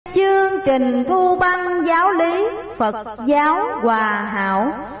trình thu băng giáo lý Phật giáo Hòa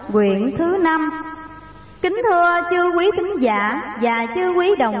Hảo, quyển thứ 5. Kính thưa chư quý thính giả và chư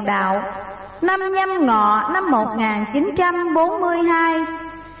quý đồng đạo, năm Nhâm Ngọ năm 1942,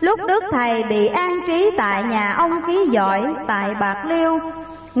 lúc Đức Thầy bị an trí tại nhà ông Ký Giỏi tại Bạc Liêu,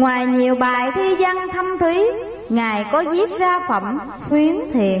 ngoài nhiều bài thi văn thâm thúy, Ngài có viết ra phẩm Khuyến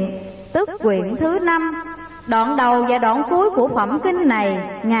Thiện, tức quyển thứ 5. Đoạn đầu và đoạn cuối của phẩm kinh này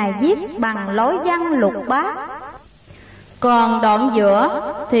Ngài viết bằng lối văn lục bát, còn đoạn giữa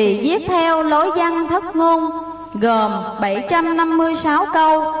thì viết theo lối văn thất ngôn, gồm 756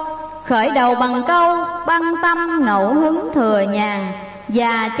 câu, khởi đầu bằng câu băng tâm ngẫu hứng thừa nhàn,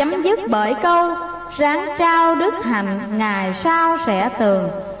 và chấm dứt bởi câu ráng trao đức hạnh ngày sau sẽ tường.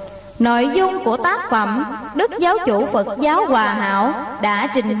 Nội dung của tác phẩm, Đức Giáo chủ Phật giáo Hòa Hảo đã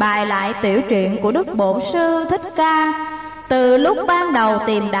trình bày lại tiểu truyện của Đức Bổn Sư Thích Ca, từ lúc ban đầu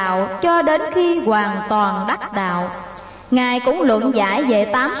tìm đạo cho đến khi hoàn toàn đắc đạo. Ngài cũng luận giải về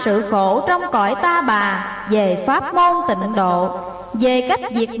 8 sự khổ trong cõi ta bà, về pháp môn tịnh độ, về cách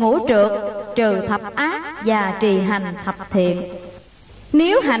diệt ngũ trược, trừ thập ác và trì hành thập thiện.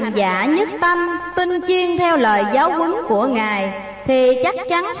 Nếu hành giả nhất tâm, tinh chuyên theo lời giáo huấn của Ngài, thì chắc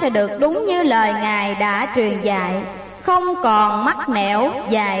chắn sẽ được đúng như lời Ngài đã truyền dạy, không còn mắc nẻo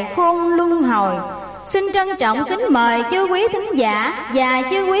dài khôn luân hồi. Xin trân trọng kính mời chư quý thính giả và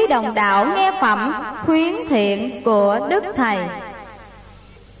chư quý đồng đạo nghe phẩm Khuyến Thiện của Đức Thầy.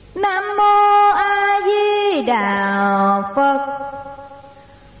 Nam mô A Di Đà Phật.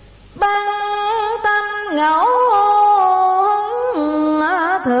 Băng tâm ngẫu hứng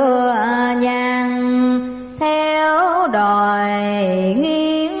thừa nhàn, theo đòi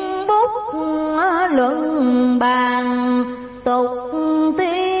nghiêng bút luận bàn tục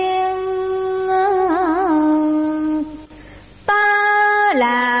tiên. Ta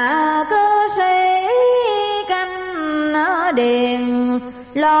là cơ sĩ canh điền,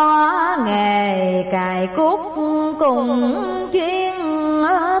 lo nghề cài cúc cùng chuyên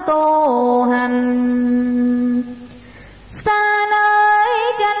tu hành. Xa nơi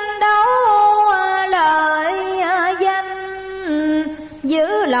tranh đấu lợi danh,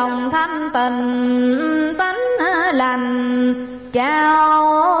 giữ lòng thanh tình tánh lành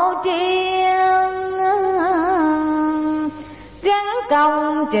trao triên. Gắn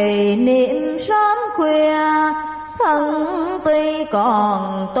công trì niệm sớm khuya, thân tuy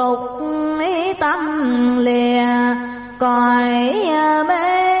còn tục ý tâm lìa cõi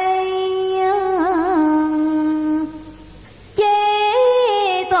mê.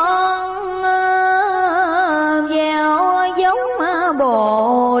 Chế toan gieo giống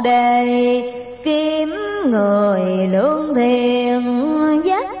Bồ Đề, kiếm người lương thiền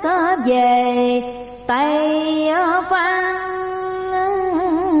dắt về Tây Phan.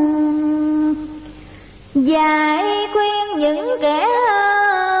 Dạy khuyên những kẻ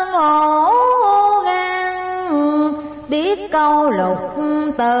ngộ ngang, biết câu lục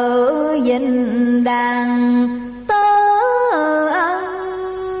tự dình đàn tớ ân.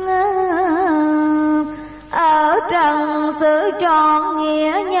 Ở trần sự trọn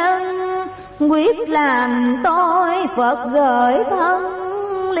nghĩa nhân, quyết làm tôi Phật gửi thân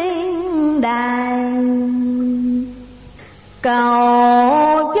liên đài.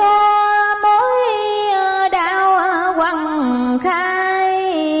 Cầu cho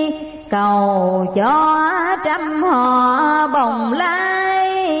cầu cho trăm họ bồng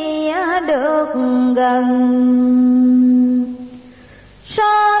lai được gần.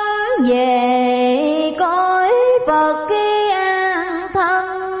 Sớm về cõi Phật khi an thân,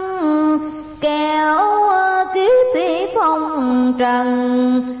 kéo kiếp phong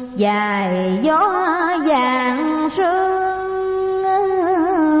trần dài gió vàng sương.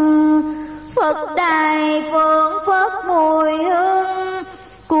 Phật đài phương phất mùi hương,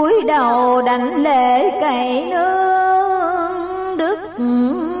 cúi đầu đảnh lễ cày nương đức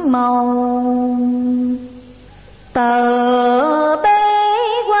màu. Từ bi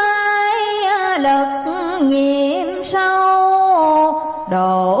quay lực nhiệm sâu,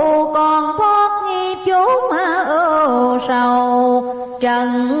 độ con thoát nghiệp chốn ưu sầu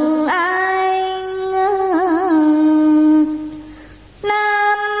trần ai.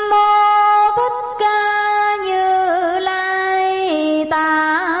 Nam mô Thích Ca Như Lai,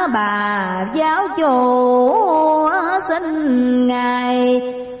 ta bà giáo chủ xin Ngài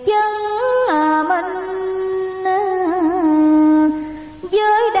chứng minh.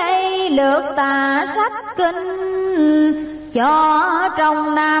 Dưới đây lược tà sách kinh, cho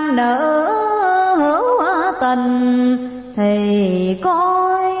trong nam nữ hữu tình thì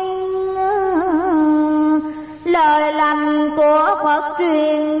coi. Lời lành của Phật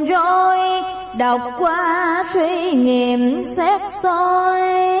truyền rồi, đọc qua suy nghiệm xét soi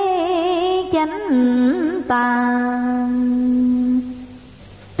chánh tàng.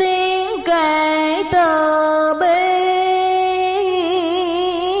 Tiếng kể từ bi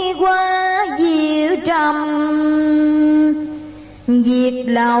qua diệu trầm, diệt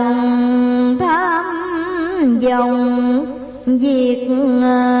lòng tham vọng, diệt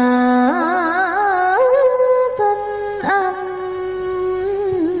tinh âm.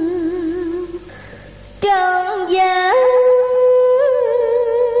 Trần gian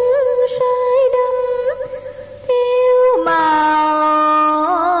say đắm thiếu màu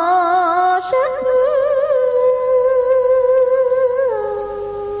sắc,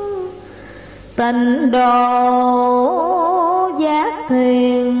 tịnh độ giác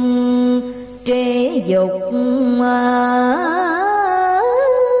thuyền trí dục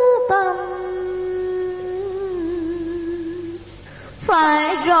tâm.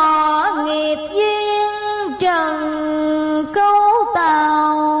 Phải rõ nghiệp duyên trần câu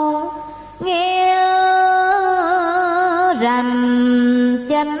tàu, nghe rành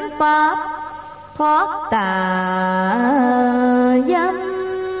chánh pháp thoát tà dâm.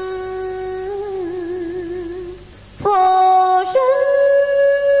 Vô sinh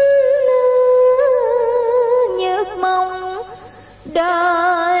nhức mong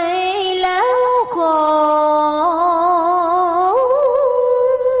đời lão khổ,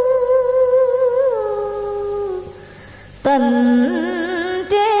 tình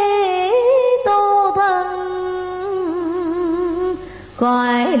trí tu thân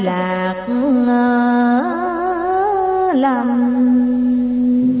coi lạc lầm.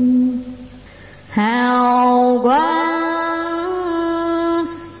 Hào quang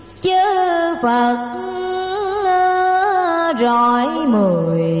chư Phật rọi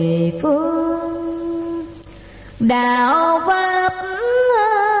mười phương, đạo pháp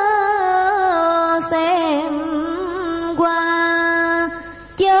xem qua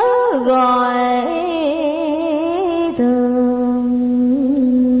chớ gọi thường.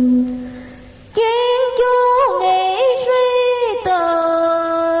 Chuyên chú nghĩ suy từ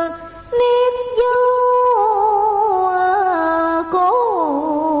niết vô cố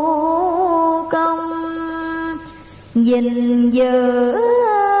công, gìn giữ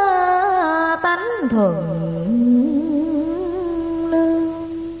tánh thuần lương.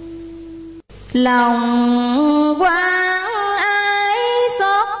 Lòng quán ái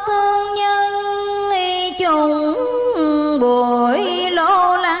xót thương nhân, chúng bụi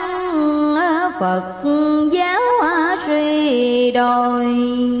lô lăng Phật giáo suy đồi.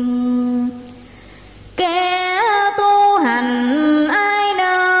 Kẻ tu hành ai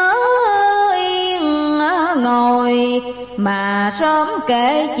nỡ yên ngồi, mà sớm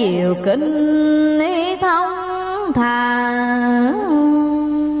kể chiều kinh thông thà.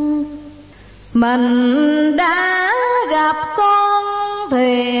 Mình đã gặp con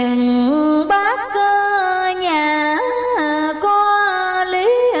thuyền bát nhà, có lý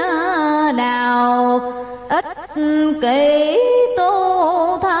nào ích kỷ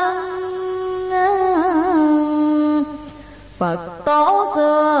tu thân. Phật tổ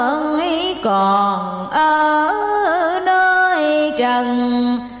xưa còn ở nơi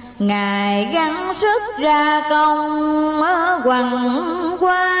trần, Ngài gắng sức ra công quằn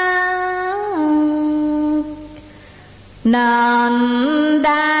qua, nên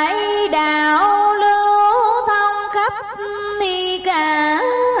đại đạo lưu thông khắp cả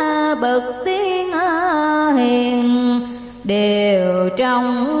bậc tiên hiền, đều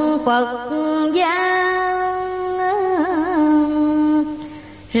trong Phật gia.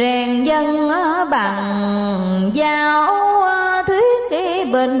 Rèn dân bằng giáo thuyết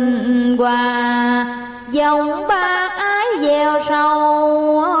bình hòa, dòng bác ái gieo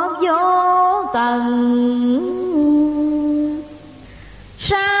sâu vô tận.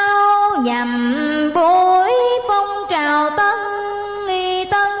 Sao nhằm buổi phong trào tân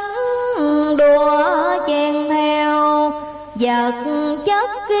đùa chen theo vật chất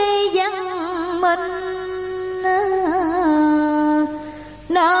khi văn minh,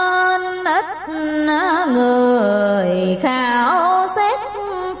 nên ít người khảo xét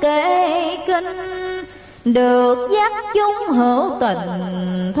kệ kinh, được dắt chúng hữu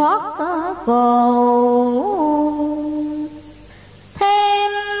tình thoát khổ.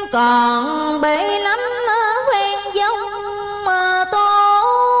 Thêm còn bể lắm quen giống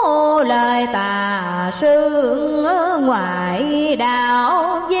tố lời tà sư ngoại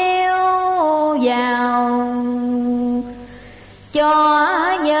đạo gieo vào, cho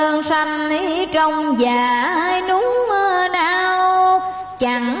nhân sanh trong dạ núng đau.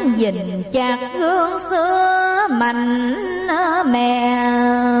 Chẳng gìn chặt gương xưa mạnh mè,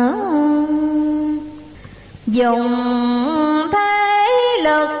 Dùng thế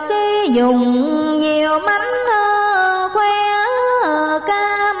lực dùng nhiều mánh khoe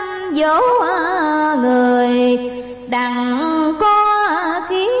cam dỗ người, đặng có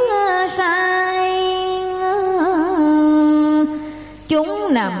khiến sai.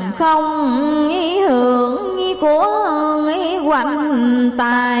 Chúng nằm không hưởng của quanh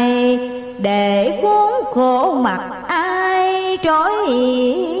tài, để cuốn khổ mặt ai trói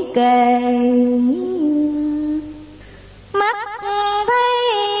kề. Mắt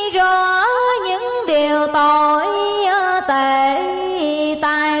thấy rõ những điều tội tệ,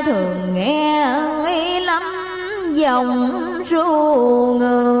 tai thường nghe lắm dòng ru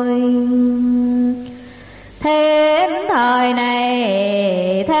người. Thêm thời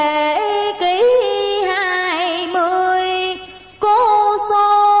này thế kỷ 20, cố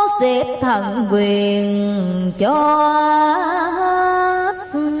xô xếp thần quyền cho hết.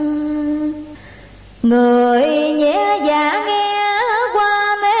 Người nhẹ dạ nghe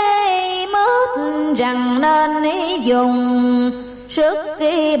qua mê mết, rằng nên dùng sức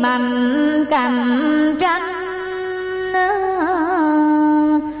mạnh cạnh tranh.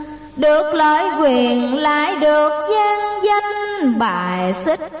 Được lợi quyền lại được gian danh, bài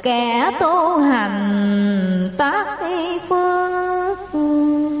xích kẻ tu hành tác phước.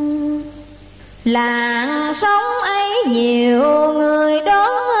 Làng sống ấy nhiều người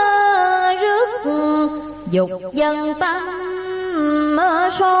đón rước, dục dân tâm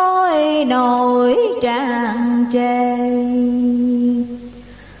sôi nổi tràn trề.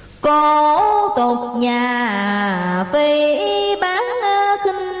 Cổ tục nhà phi bán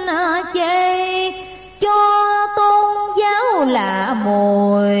khinh chê, cho tôn giáo là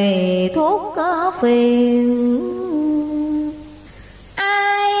mùi thuốc phiền.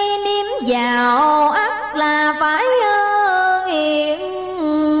 Ai nếm vào ắt là phải nghiện,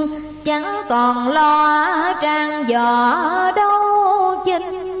 chẳng còn lo trang võ đấu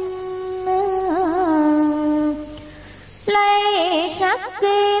chinh. Lấy sắc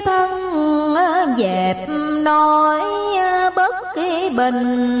khi thân dẹp nói bất kỳ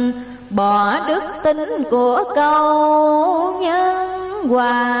bình, bỏ đức tính của câu nhân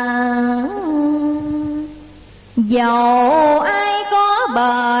hòa. Dầu ai có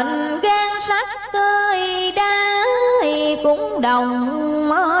bệnh gan sắt cơi đá, cũng đồng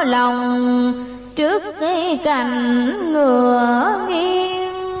lòng trước cái cành ngựa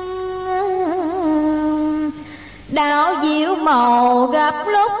nghiêng. Đạo diệu màu gặp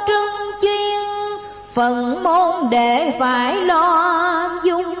lúc trưng chuyên, phần môn đệ phải lo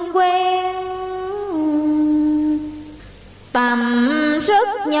dung quen. Tầm sức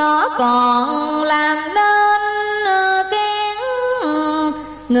nhỏ còn làm nên kén,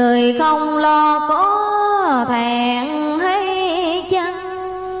 người không lo có thẹn hay chăng.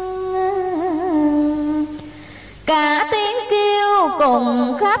 Cả tiếng kêu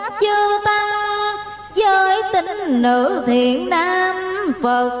cùng khắp chư tăng, giới tính nữ thiện nam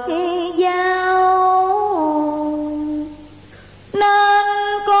Phật giáo. Nên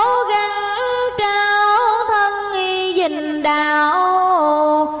cố gắng trao thân dình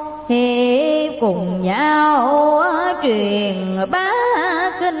đạo, hiệp cùng nhau truyền bá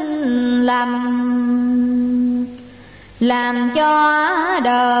kinh lành, làm cho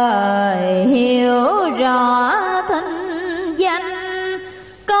đời hiểu rõ thinh danh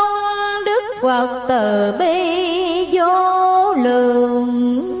công đức Phật từ bi vô lượng.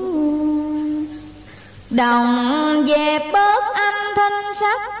 Đồng dẹp bớt âm thanh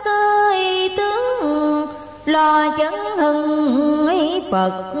sắc tươi tướng, lo chấn hưng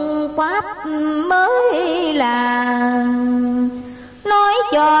Phật pháp mới là. Nói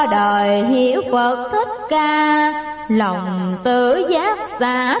cho đời hiểu Phật Thích Ca, lòng tự giác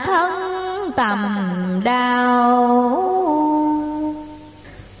xả thân tầm đạo.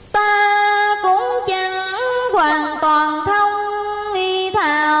 Ta cũng chẳng hoàn toàn thông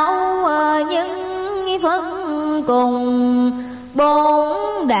thạo, nhưng phân cùng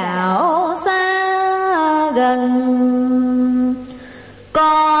bốn đạo xa gần.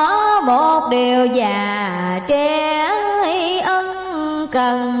 Có một điều già trẻ ân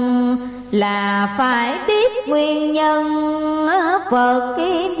cần, là phải biết nguyên nhân Phật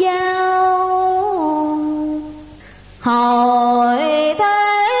giáo. Hồi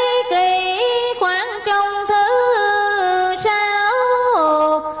thế kỷ khoảng trong thứ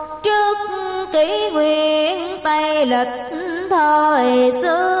 6, trước kỷ nguyên Tây lịch thời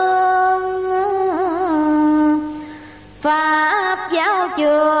xưa, Pháp giáo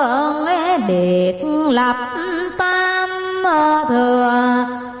trường biệt lập tam thừa,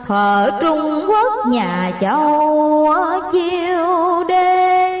 thờ Trung Quốc nhà Châu chiêu đê.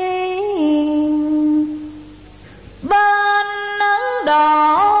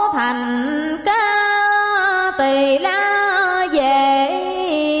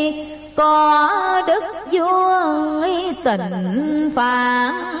 tình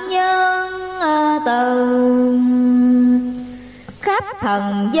phản nhân từ. Khắp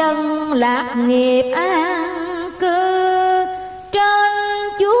thần dân lạc nghiệp an cư, trên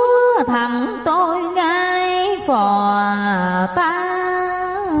Chúa thẳng tôi ngay phò ta.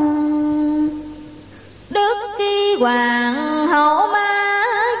 Đức Kỳ Hoàng hậu Ma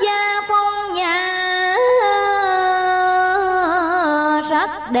gia phong nhà,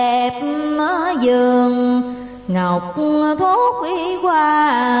 sắc đẹp giường ngọc thốt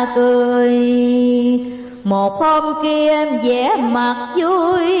qua cười. Một hôm kia vẻ mặt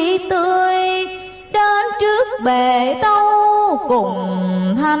vui tươi, đến trước bề tâu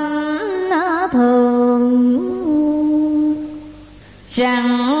cùng thanh thường.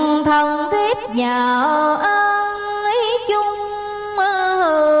 Rằng thân thiết nhờ ơn ý chung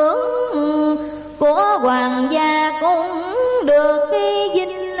hưởng, của hoàng gia cũng được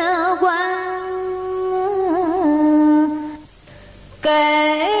vinh quang.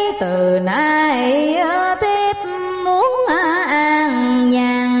 Kể từ nay tiếp muốn an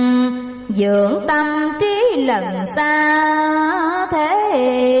nhàn, dưỡng tâm trí lần xa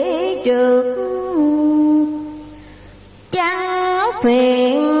thế trước. Chẳng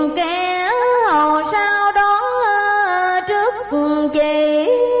phiền kẻ hầu sao đón trước, chỉ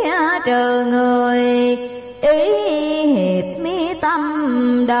trừ người ý hiệp mi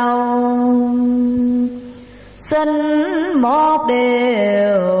tâm đầu. Xin một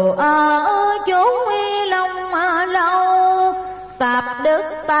điều ở chốn uy long lâu, tập đức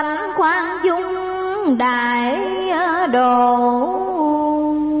tánh khoan dung đại độ.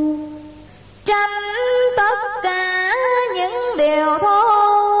 Tránh tất cả những điều thô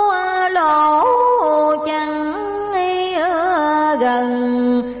lỗ, chẳng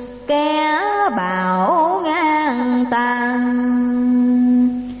gần kẻ bạo ngang tàn.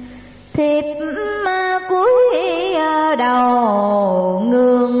 Thiếp cúi đầu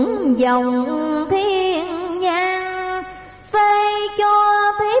ngưỡng dòng thiên nhang, phê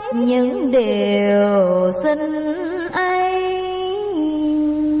cho thiếp những điều xin ấy.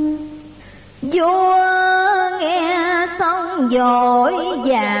 Vua nghe xong vội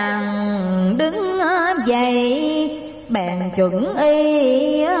vàng đứng dậy, bèn chuẩn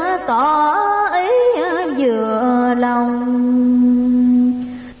y tỏ ý vừa lòng.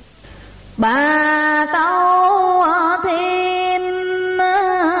 Bà tâu thêm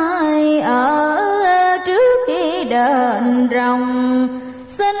ở trước khi đền rồng,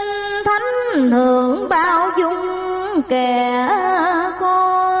 xin thánh thượng bao dung kẻ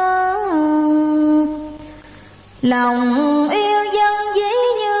con. Lòng yêu dân ví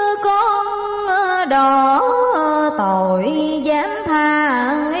như con đỏ, tội dám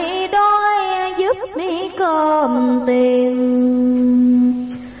tha đói giúp cơm tiền.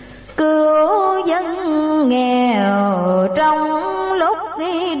 Cứu dân nghèo trong lúc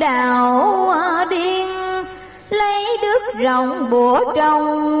đào điên, lấy đức rộng bủa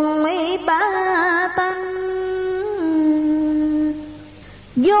trong ba tánh.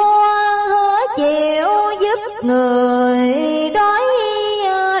 Vua hứa chịu giúp người đói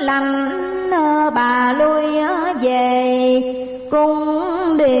lành, bà lui về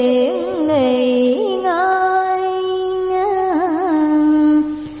cung điện nghỉ ngơi.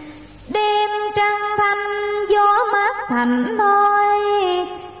 Đêm trăng thanh gió mát thành thôi,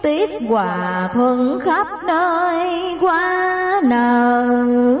 tuyết hòa thuận khắp nơi qua nở.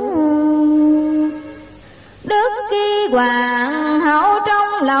 Đức Kỳ Hoàng hậu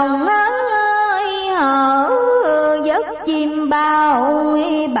trong lòng hớn ơi hở, giấc chim bao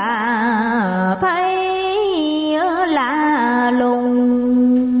bà thấy lạ lùng.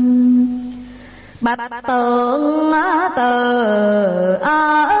 Bạch tượng từ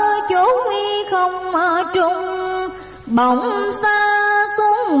ở chốn không trung, bỗng xa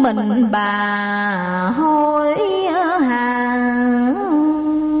xuống mình bà hối hả.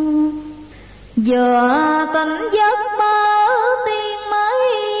 Vừa tỉnh giấc mơ tiên mới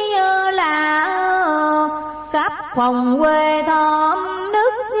lạ, khắp phòng quê thơm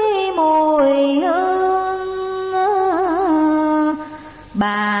nức mùi hương.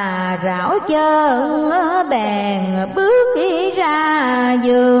 Bà rảo chân bèn bước ra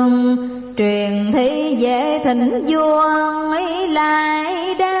giường, truyền thi về thỉnh vua ấy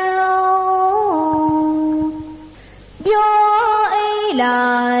lại đau. Vua ý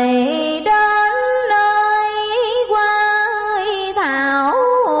lời đến nơi qua thảo,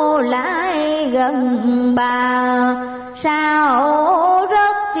 lại gần bà sao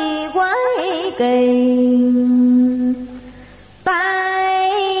rất quái kỳ.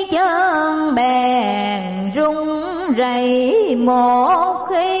 Tay chân bèn run rẩy một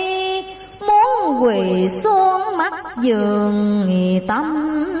khi, muốn quỳ xuống mắt giường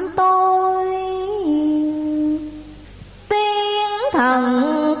tâm tôi. Tiếng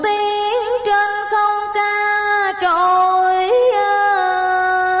thần tiếng trên không ca trôi,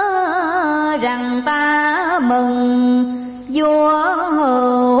 rằng ta mừng vua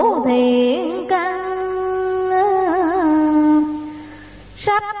hữu thiện căn.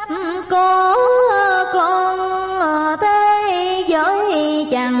 Sách có con thế giới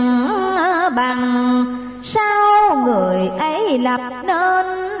chẳng bằng, sao người ấy lập nên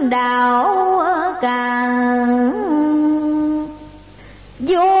đạo cả.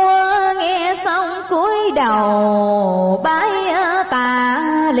 Vua nghe xong cúi đầu bái tạ,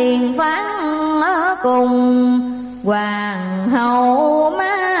 liền phán cùng hoàng hậu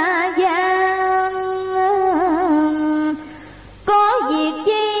Ma Giang. Có việc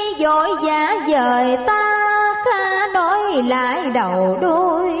chi vội vã dời ta, khá nói lại đầu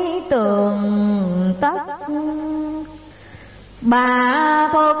đuôi tường tất. Bà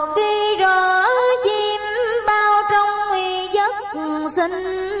thuật ghi rõ chim bao trong giấc, xin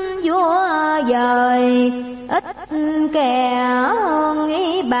vua dời ít kẻ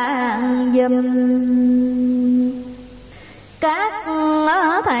nghĩ bàn dùm. Các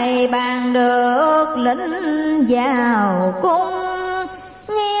thầy bàn được lĩnh vào cung,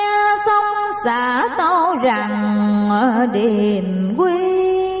 nghe xong xả tấu rằng điềm quy.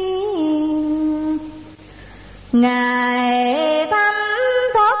 Ngài thăm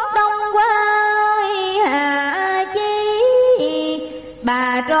thoát đông qua hạ chi,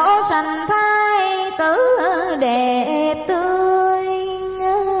 bà trổ sanh thái tử đẹp tươi.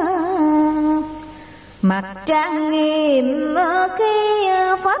 Mặt trang nghiêm khi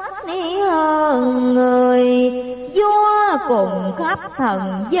phách hơn người, vua cùng khắp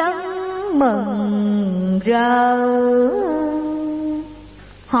thần dân mừng rỡ.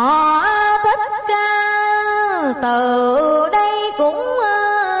 Họ thích ca từ đây cũng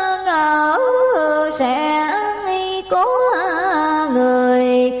ngỡ sẽ có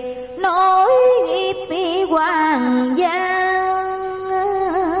người nối nghiệp hoàng gia.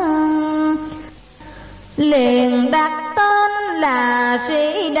 Liền đặt tên là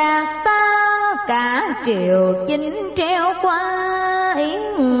Sĩ Đạt ta, cả triều chính treo qua yến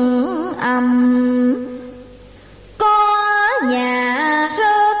âm. Có nhà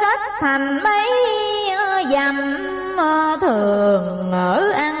sơ cách thành mấy dặm, thường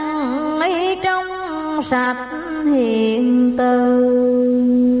ở ăn trong sạch hiền từ.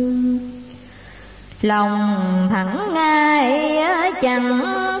 Lòng thẳng ngay chẳng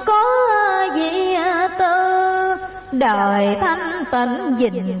có gì tư, đời thanh tịnh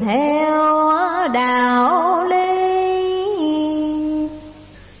dình theo đạo lý.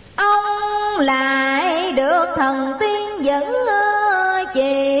 Ông lại được thần tiên dẫn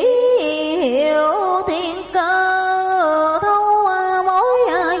chỉ hiểu thiên cơ, thấu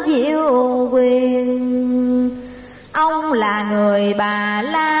mối diệu quyền. Ông là người Bà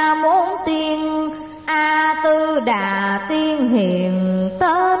La Môn Tiên, A Tư Đà Tiên hiền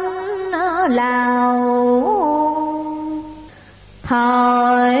tên Lào.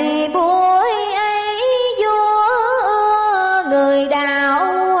 Thời buổi ấy vua người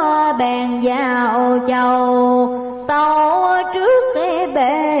đạo bèn vào chầu, tâu trước cái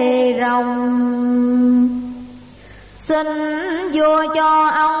bề rồng. Xin vua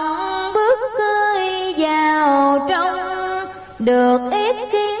cho ông bước cưỡi vào trong, được ý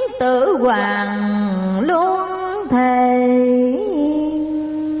kiến tử hoàng luôn thề.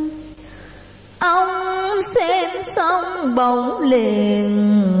 Ông xem xong bỗng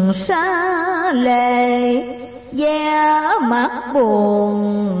liền xa lệ, ve mắt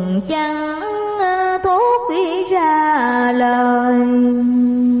buồn chẳng thốt ra lời.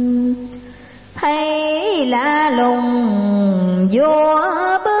 Thấy lạ lùng vua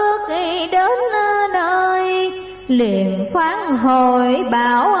bước đến nơi, liền phán hồi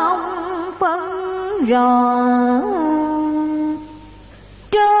bảo ông phân rõ.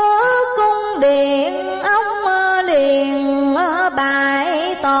 Trước cung điện ông liền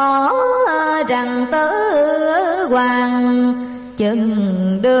bày tỏ rằng tứ hoàng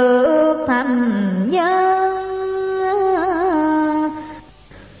chừng được thành nhân.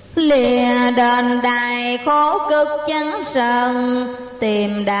 Lìa đền đài khổ cực chẳng sờn,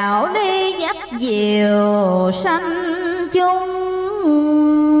 tìm đạo đi dắt diều sanh chung.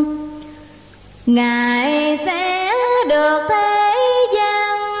 Ngài sẽ được thế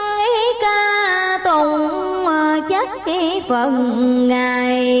gian ca tụng, chắc phần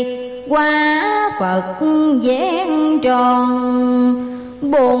Ngài qua Phật gian tròn.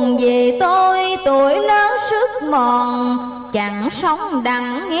 Buồn vì tôi tuổi lớn sức mòn, chẳng sống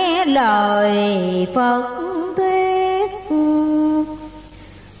đặng nghe lời Phật thuyết.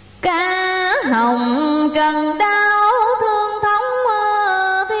 hồng trần đau thương thống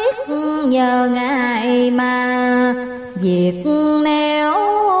thiết nhờ ngài mà việc nẻo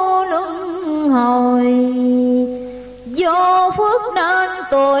luân hồi. Vô phước nên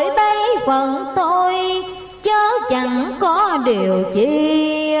tuổi bấy phận tôi, chớ chẳng có điều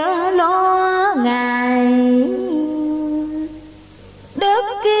chi lo ngài. Đức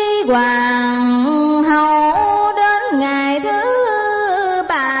Kỳ Hoàng hậu đến ngày thứ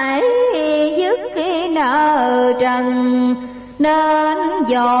 7 dứt cái nợ trần, nên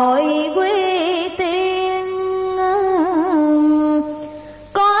dội quy tiên.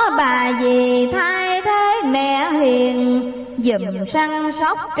 Có bà gì thay thế mẹ hiền, dùm săn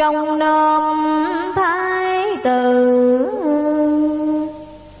sóc trong nom thái tử.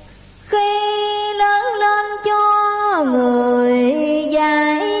 Khi lớn lên cho người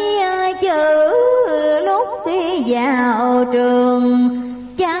dạy chữ, lúc đi vào trường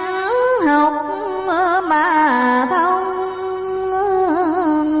chẳng học mà thông.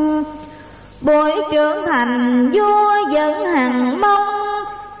 Buổi trưởng thành vua vẫn hằng mong,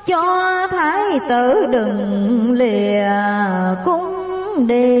 cho thái tử đừng lìa cung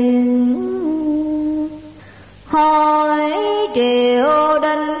điện. Hồi triều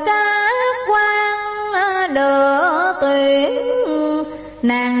đình các quan lựa tuyển,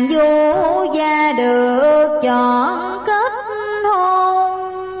 nàng du gia được chọn kết hôn.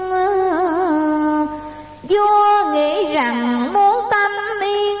 Vua nghĩ rằng muốn tâm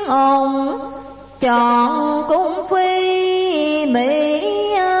yên ổn, chọn cung phi mỹ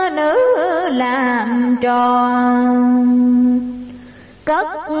nữ làm tròn. Cất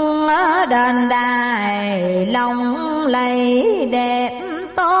đền đài lộng lẫy đẹp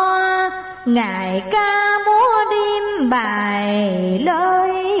to, ngài ca múa đêm bài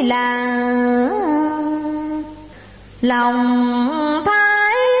lơi làng. Lòng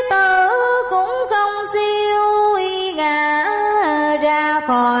thái tử cũng không siêu ngã ra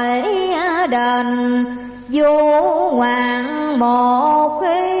khỏi đền du ngoạn một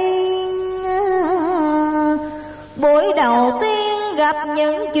khi. Buổi đầu tiên gặp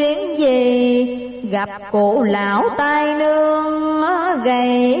những chuyện gì, gặp cụ lão tai nương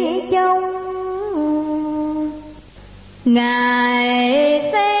gầy trông. Ngài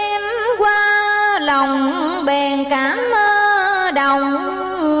xem qua lòng bèn cảm động,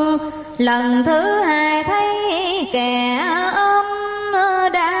 lần thứ hai thấy kẻ ốm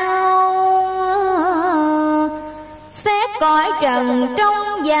đau. Xét cõi trần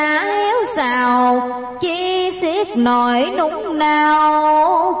trong giả héo xào, chi xiết nỗi nũng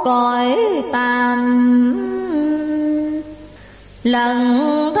nao cõi tạm. Lần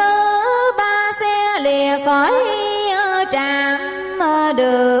thứ ba xe lìa cõi trạm,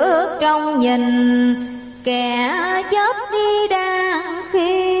 được trong nhìn kẻ chết đi đang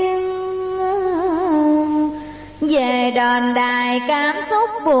khiêng. Về đền đài cảm xúc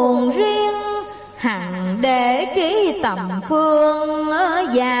buồn riêng, hằng để trí tầm phương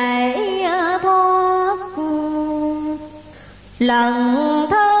giải thoát. Lần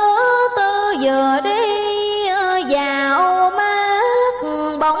thứ tư vừa đi vào mát,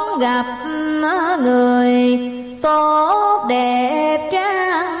 bỗng gặp người tốt đẹp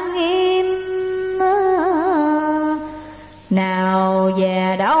trang nghiêm. Nào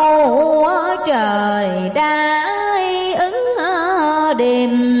về đâu trời đã ứng điềm,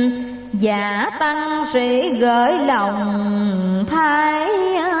 giả tăng sĩ gửi lòng thái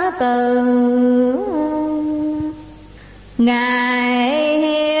tử. Ngài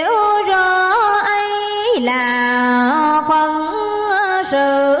hiểu rõ ấy là phận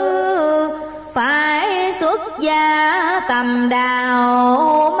sự, phải xuất gia tầm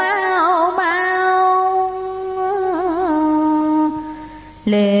đạo mau mau.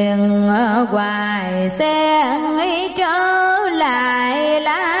 Liền hoài sen trở lại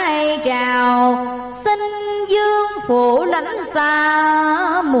lai chào, xin dương phủ lãnh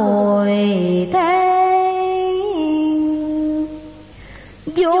xa mùi thế.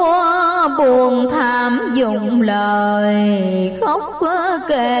 Vua buồn thảm dùng lời khóc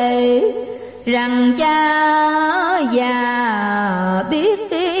kể, rằng cha già biết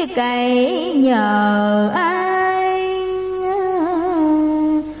cậy nhờ ai.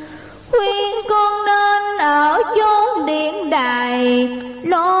 Khuyên con nên ở chốn điện đài,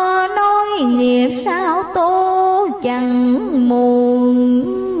 lo nói nghiệp sao tô chẳng muôn.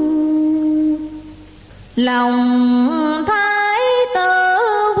 Lòng thái tử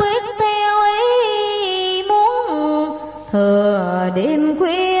quyết theo ý muốn, thừa đêm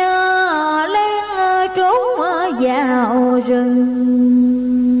khuya len trốn vào rừng.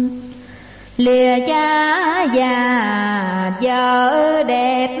 Lìa cha già vợ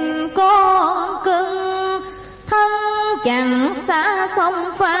đẹp con chẳng xa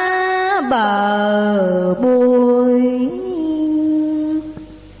sông pha bờ bùi.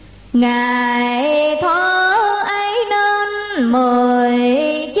 Ngài thơ ấy nên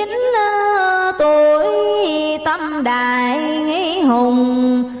 19 tuổi, tâm đại nghĩ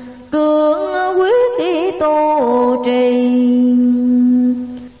hùng cương quyết đi tu trì.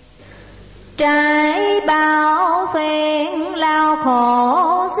 Trải bao phen lao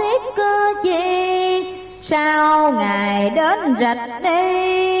khổ xiết cơ chi, sao Ngài đến rạch đây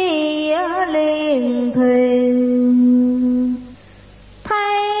liên thuyền.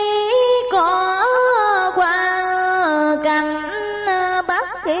 Thấy có qua cảnh Bắc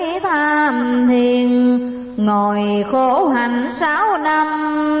khi tham thiền, ngồi khổ hạnh 6 năm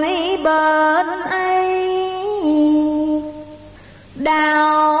bên ấy.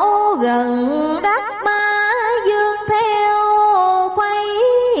 Đào gần đất Ba Dương theo khuấy,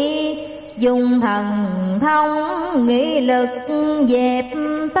 dùng thần thông nghị lực dẹp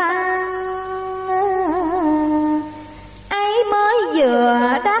tan. Ấy mới vừa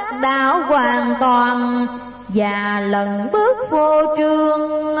đắc đạo hoàn toàn, và lần bước vô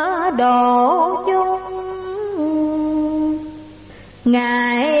trương độ chung.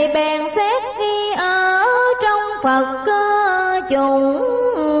 Ngài bèn xét ghi ở trong Phật cơ chúng,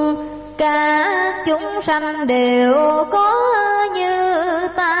 các chúng sanh đều có như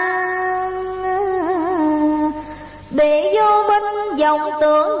ta. Bị vô minh vọng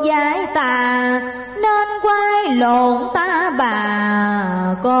tưởng giải tà, nên quay lộn ta bà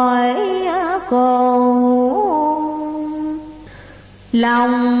cõi khổ.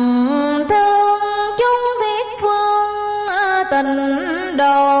 Lòng thương chúng thiết phương, tình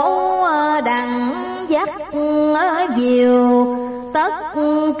độ đặng dắt diều tất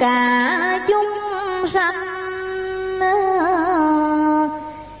cả chúng sanh.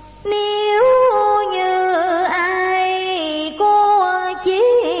 Nếu như ai có chí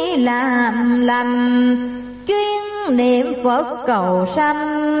làm lành, chuyên niệm Phật cầu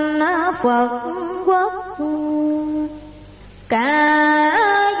sanh Phật quốc, cả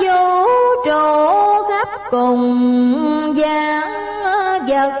vũ trụ khắp cùng gian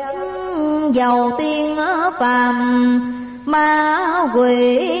vật, dầu tiên phàm ma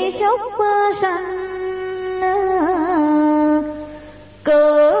quỷ súc sanh,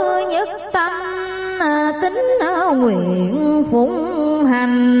 cứ nhất tâm tính nguyện phụng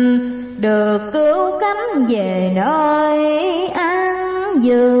hành, được cứu cánh về nơi an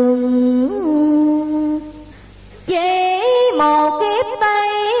dương. Chỉ một kiếp Tây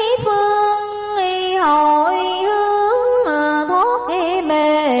phương, hội hướng thoát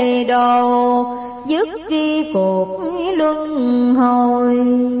mê đồ, dứt ghi cuộc luân hồi.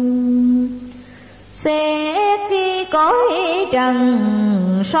 Sẽ khi cõi trần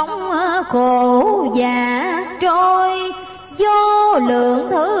sống khổ và trôi, vô lượng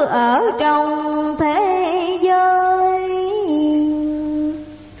thứ ở trong thế giới.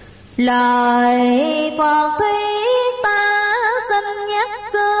 Lời Phật thuyết ta xin nhắc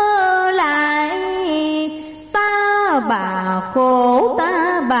cơ lại, ta bà khổ,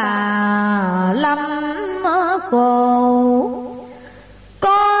 ta bà lắm khổ.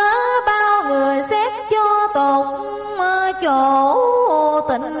 Có bao người xét cho tột chỗ,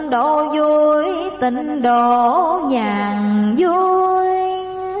 tịnh độ vui, tịnh độ nhàn vui.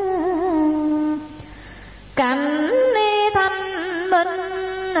 Cảnh thanh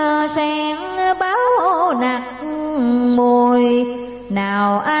minh sen báo nặc mùi,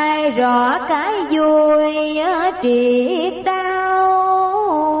 nào ai rõ cái vui triệt đau.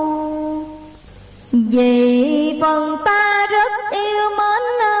 Vì phần ta rất yêu mến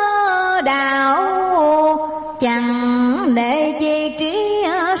đạo, chẳng để chi trí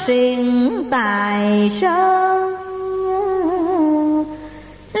xiển tài sơn.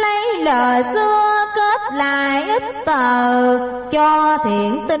 Lấy lời xưa kết lại ít tờ, cho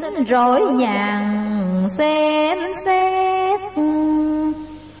thiện tính rỗi nhàn xem xét.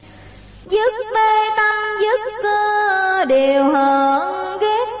 Dứt mê tâm dứt cơ điều hờn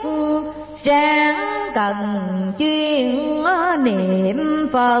ghét, ráng cần chuyên niệm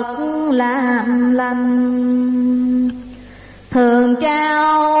Phật làm lành. Thường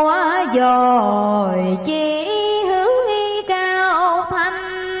trao dồi chỉ hướng y cao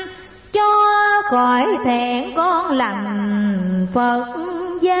thanh, cho khỏi thẹn con lành Phật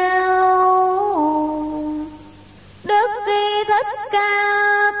giáo. Đức Kỳ Thích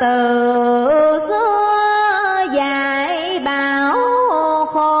Ca từ xưa dạy bảo,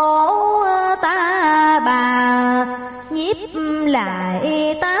 khổ ta bà nhiếp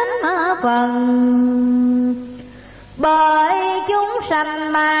lại 8 phần. Bởi chúng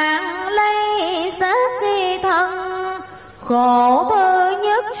sanh mạng lấy xác thân, Khổ thứ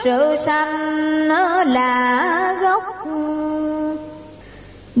nhất sự sanh là gốc,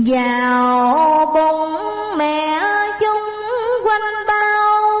 vào bụng mẹ chúng quanh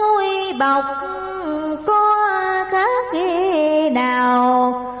bao bọc, có khác khi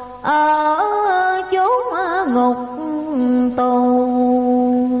nào ở chốn ngục tù.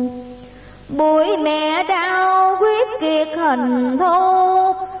 Buổi mẹ đau quyết kiệt hình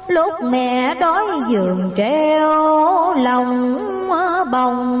thù, lúc mẹ đói giường treo lòng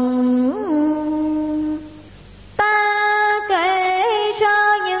bồng. Ta kể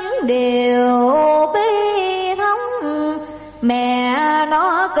ra những điều bi thống, mẹ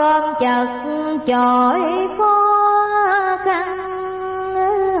nó cơm chật chọi khó khăn.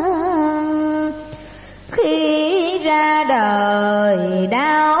 Khi ra đời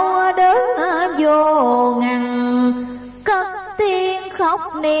đau đớn vô ngần, cất tiếng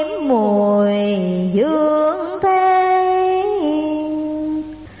khóc nếm mùi dương thế.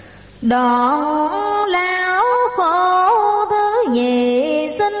 Đoạn lão khổ thứ nhị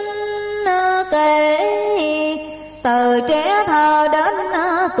sinh kể, từ trẻ thơ đến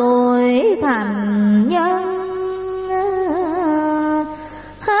tuổi thành nhân.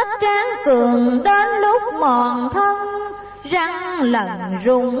 Hết tráng cường đến lúc mòn thân, răng lần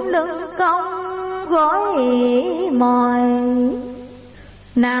rụng lưng cong gối mỏi.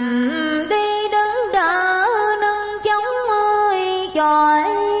 Nằm đi đứng đỡ nâng chống ơi chọi,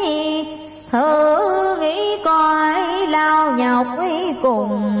 thử nghĩ coi lao nhọc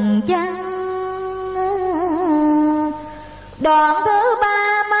cùng chăng. Đoạn thứ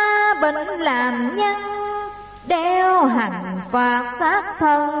ba ma bệnh làm nhân, đeo hành phạt sát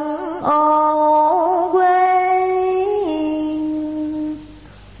thân ô quê.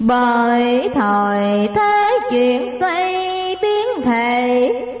 Bởi thời thế chuyện xoay biến thể,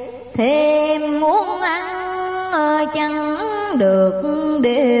 thêm muốn ăn chẳng được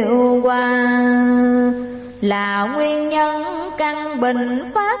điều qua, là nguyên nhân căn bệnh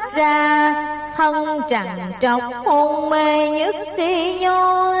phát ra. Thân trằn trọc hôn mê nhất khi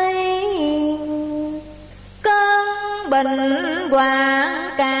nhoi, cơn bệnh hoạn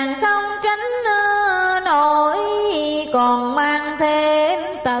càng không tránh nổi, còn mang thêm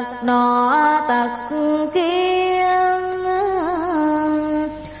tật nọ tật kia.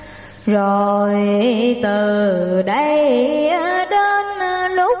 Rồi từ đây đến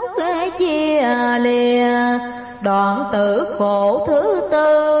lúc chia lìa, đoạn tử khổ thứ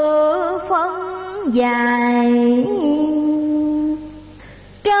tư phân dài.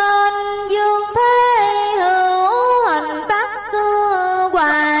 Trên dương thế hữu hình tắc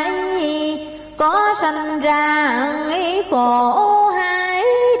hoài, có sanh ra ý khổ hai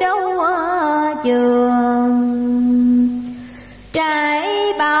đâu trường.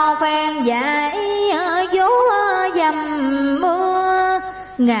 Trải bao phen dại gió dầm mưa,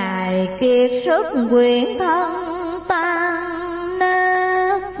 ngày kiệt sức quyển thân tan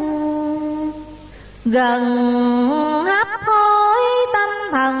nát. Gần hấp hối tâm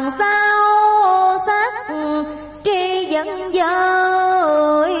thần sao sắc, tri dân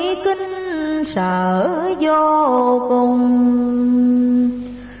dơ kinh sợ vô cùng.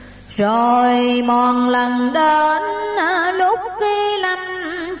 Rồi mòn lần đến lúc khi lâm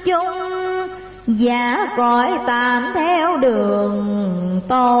chung, giả cõi tạm theo đường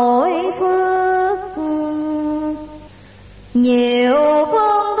tội phước. Nhiều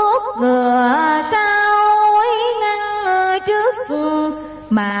phương thuốc ngừa sao ngăn trước,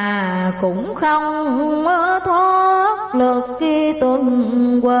 mà cũng không thoát lực khi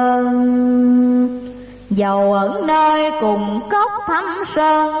tuần quần. Dầu ẩn nơi cùng cốc thăm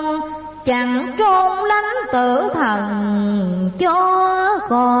sơn, chẳng trốn lánh tử thần cho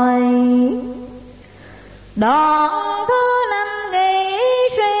coi. Đoạn thứ năm nghĩ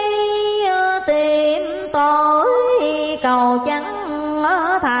suy tìm tội, cầu chẳng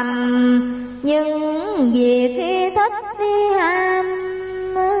thành, nhưng vì khi thích đi ham.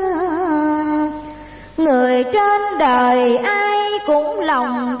 Người trên đời ai cũng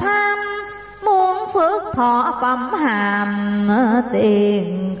lòng tham, muốn phước thọ phẩm hàm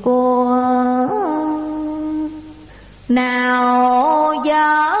tiền của. Nào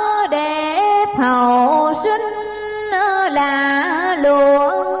vợ đẹp hậu sinh là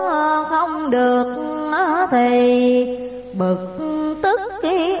lúa không được, thì bực tức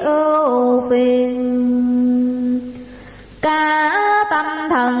khi ưu phiền. Cả tâm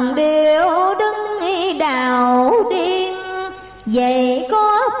thần đều đứng đào điên, vậy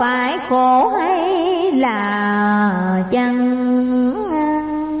có phải khổ hay là chăng?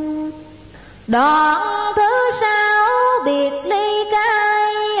 Đoạn thứ sáu biệt ly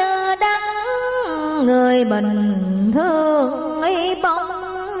cay đắng, người mình thương y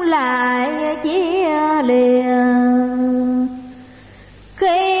bóng lại chia lìa.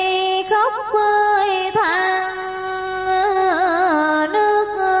 Khi khóc ơi than nước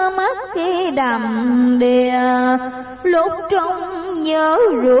mắt khi đầm đìa, lúc trong nhớ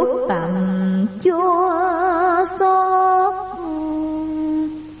ruột tầm chua xót.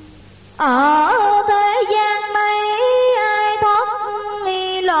 Ở thế gian mấy ai thoát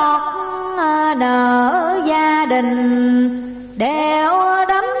nghi lọt nợ gia đình, đeo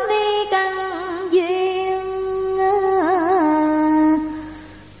đắm đi căn duyên.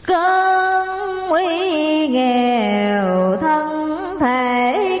 Cơn nguy nghèo thân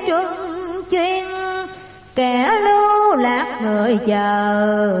thể truân chuyên, kẻ lưu lạc người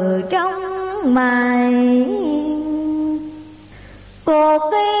chờ trong mài. Cuộc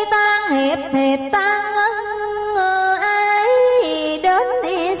khi tan hiệp hiệp tan ân, ai đến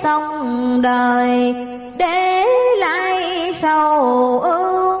đi xong đời để lại sầu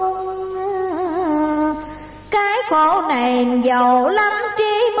ưu. Cái khổ này giàu lắm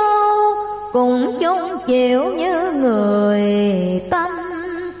trí mưu, cũng chung chịu như người tâm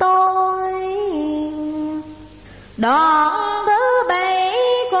tôi. Đoạn thứ bảy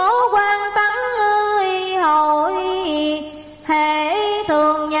khổ quan tánh ơi hội, hễ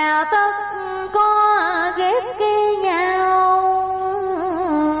thường nhà tất có ghét cái nhau.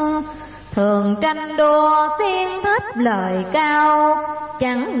 Thường tranh đua tiếng thấp lời cao,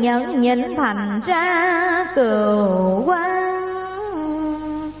 chẳng nhận nhịn thành ra cừu quan.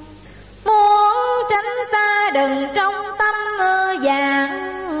 Muốn tránh xa đừng trong tâm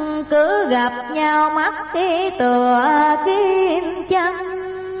vàng, cứ gặp nhau mắt khi tựa kim châm.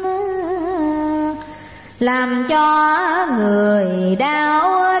 Làm cho người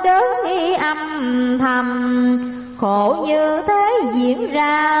đau đớn âm thầm, khổ như thế diễn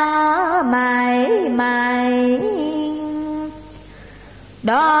ra mãi mãi.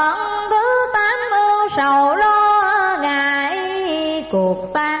 Đoạn thứ tám ưu sầu lo ngại,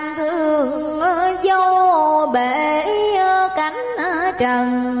 cuộc tan thương dâu bể cánh trần.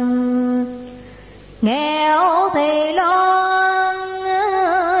 Nghèo thì lo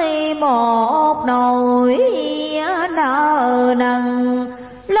một nỗi nợ nần,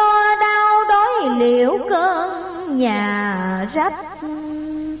 lo đau đói liệu cơn nhà rách.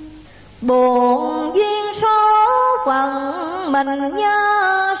 Buồn duyên số phận mình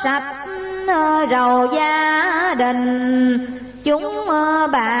nhớ sạch, rầu gia đình chúng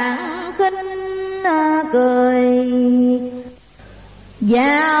bạn khinh cười.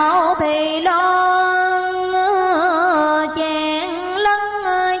 Giàu thì lo chen lấn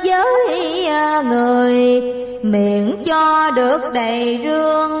với người, miệng cho được đầy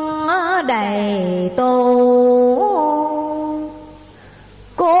rương đầy tù.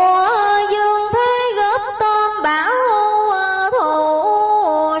 Của dương thế góp tôm bảo thù,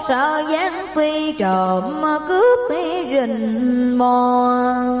 sợ gián phi trộm cướp rình mò.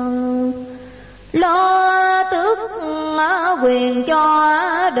 Lo tước quyền cho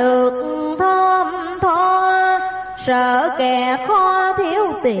được thơm tho, sợ kẻ khó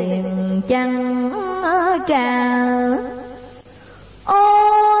thiếu tiền chẳng trả.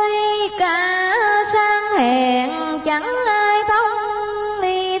 Ôi cả sáng hẹn chẳng ai thông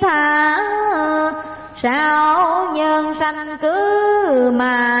nghi thả, sao nhân sanh cứ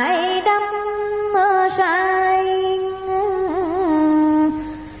mãi đắm sai.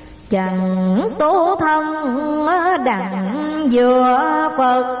 Chẳng tu thân đặng vừa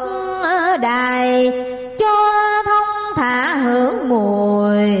Phật đài, cho thông thả hưởng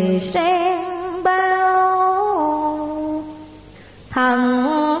mùi sen bao.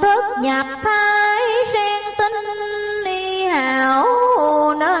 Thần thức nhập thái sen tinh đi hảo,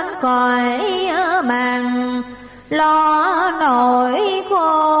 nên khỏi màng lo nỗi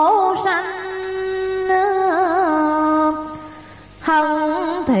khổ sanh. Thân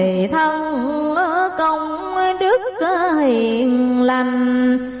thì thân công đức hiền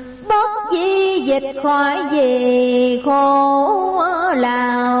lành, bất di dịch khỏi gì khổ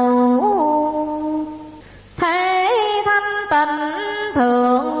lào. Thế thanh tịnh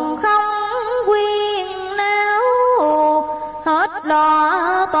thường không quyên não, hết lo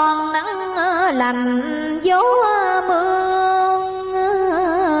toàn nắng lành gió mưa.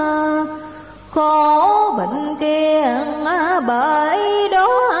 Khổ bệnh kia bởi đó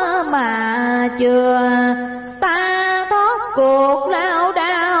mà chưa, ta thoát cuộc lao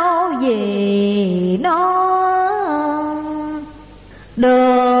đao vì nó.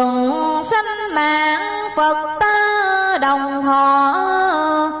 Đường sanh mạng Phật ta đồng thọ,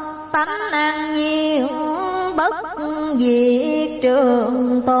 tánh an nhiên bất diệt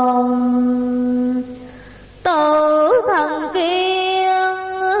trường tồn. Từ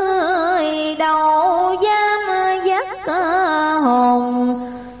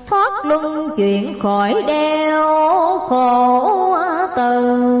khỏi đeo khổ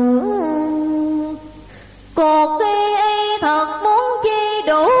từ. Cuộc thi ấy thật muốn chi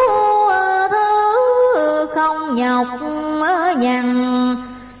đủ thứ, không nhọc nhằn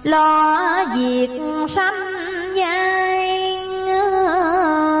lo việc sanh nhai.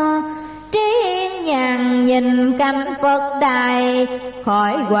 Trí nhàn nhìn cảnh Phật đài,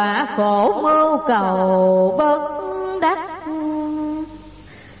 khỏi quả khổ mưu cầu bất đắc.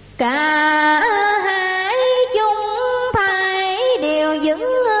 Cả hai chung thai đều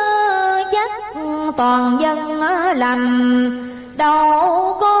vững chắc, toàn dân lành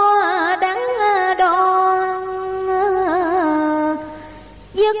đâu có đắn đo.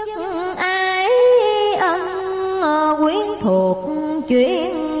 Dứt ái âm quyến thuộc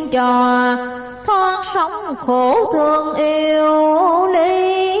chuyện trò, thoát sống khổ thương yêu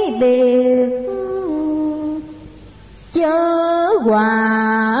ly biệt. Chớ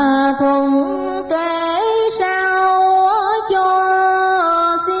hòa thuận kể sao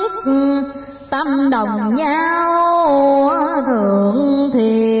cho xiết, tâm đồng nhau thượng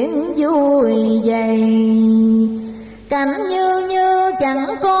thiện vui vầy. Cảnh như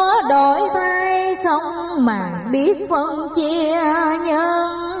chẳng có đổi thay, không mà biết phân chia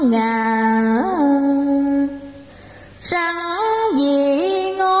nhân ngàn. Sẵn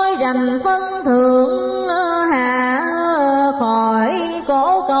vì ngôi rành phân thượng hạ, khỏi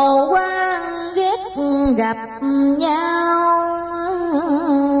cổ cầu quan ghét gặp nhau.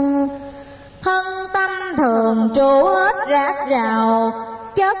 Thân tâm thường trú hết rác rào,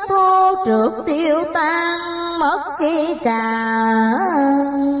 chất thô trượt tiêu tan mất khi cả.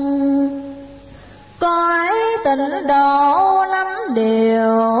 Cõi tịnh độ lắm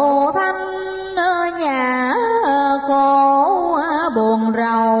điều thanh, nhà khổ buồn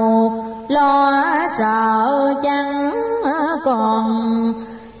rầu lo sợ chẳng còn.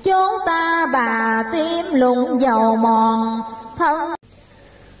 Chốn ta bà tim lụng dầu mòn thân,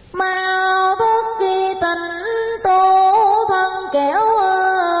 mau thức khi tỉnh tu thân kẻo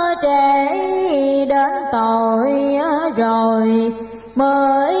trễ đến tội rồi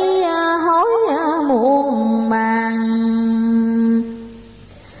mới hối muộn màng.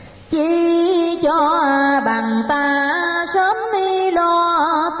 Chỉ cho bằng ta sớm đi lo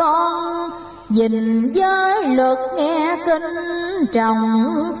toan, gìn giới luật nghe kinh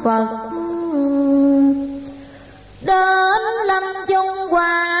trọng Phật. Đến lâm chung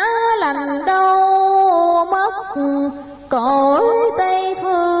quả lành đâu mất, cõi Tây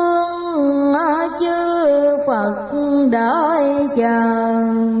phương chư Phật đợi chờ.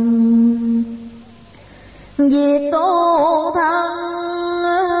 Việc tu thân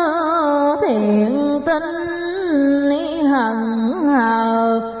thiện tinh hận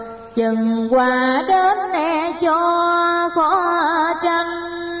hờ, chừng qua đến e cho khó tranh.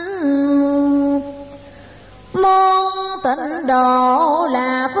 Môn tịnh độ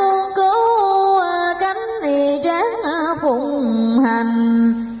là phương cứu cánh, ráng phụng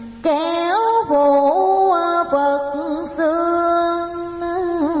hành kéo phụ Phật xương.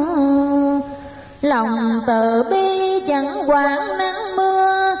 Lòng từ bi chẳng quản nắng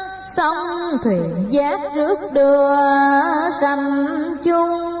mưa, sông thuyền giác rước đưa sanh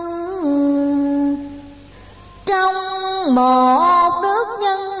chung. Trong một nước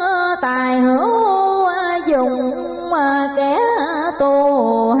nhân tài hữu dùng, kẻ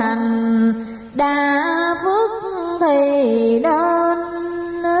tu hành đa phước thì nên.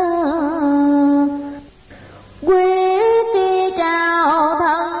 Quyết đi trao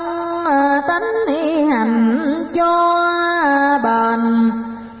thân tánh hành cho bền,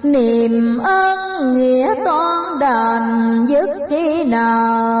 niềm ơn nghĩa toan đền dứt khi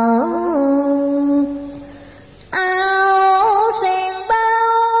nợ. Áo sen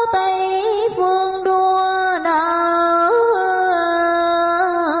bao Tây phương đua nở,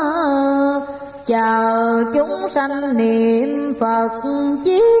 chờ chúng sanh niệm Phật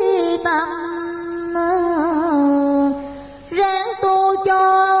chí tâm. Ráng tu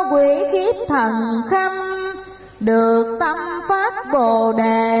cho quỷ khiếp thần khâm, được tâm phát Bồ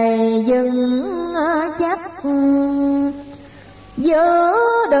đề dừng chắc. Giữ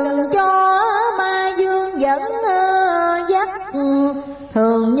đừng cho ma dương dẫn dắt,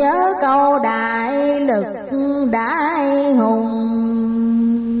 thường nhớ câu đại lực đại hùng.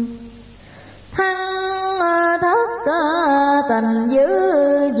 Thăng thất tình giữ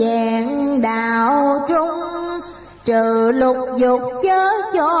vẹn đạo trung, trừ lục dục chớ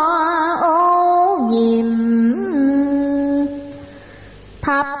cho ô nhiễm.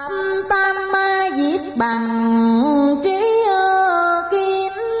 Thập tam ma diệt bằng trí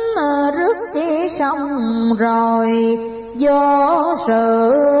kiếm, rước đi xong rồi vô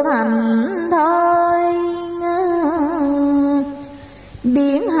sự thành thơ.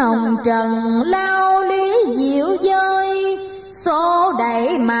 Biển hồng trần lao lý diệu dơi, xô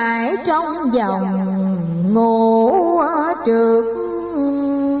đẩy mãi trong dòng ngũ trượt.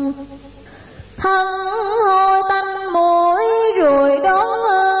 Thân hôi tanh mũi rồi đón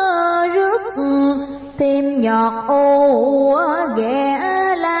rước, thêm nhọt ô ghẻ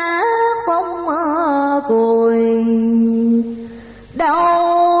lá phong cùi.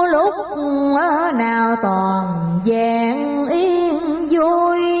 Đâu lúc nào toàn vẹn yên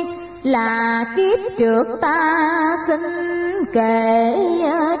vui, là kiếp trước ta xin kể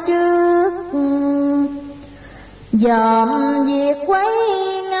trước. Dòm việc quấy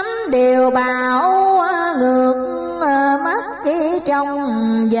ngắm điều bảo, ngược mắt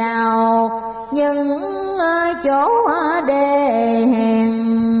trong vào những chỗ đê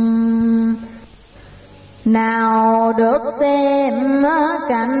hèn. Nào được xem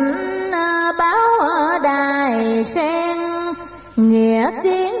cảnh báo đài sen, nghĩa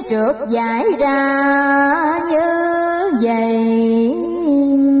kiến trượt giải ra như vậy.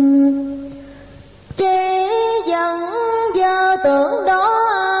 Trí dân dơ tưởng đó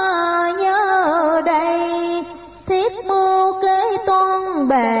nhớ đây, thiết mưu kế toan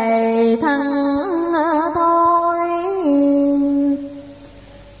bề thăng thôi.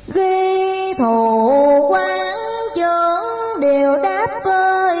 Ghi thù quán chướng đều đáp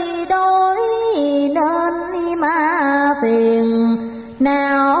ơi đối, nên ma phiền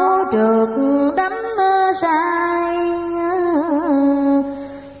nào trượt đắm sai.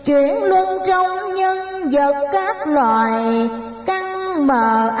 Chuyển luân trong nhân vật các loài, căng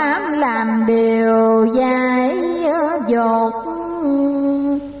mờ ám làm điều dại dột.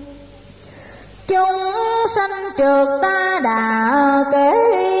 Chúng sanh trượt ta đã kể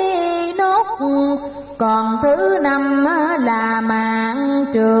nốt, còn thứ năm là mạng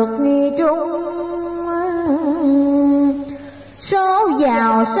trượt trung. Số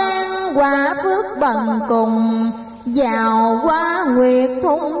giàu sang quả phước bần cùng, giàu qua nguyệt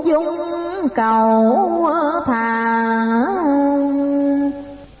thung dung cầu thà.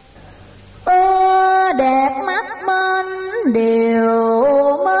 Đẹp mắt bên điều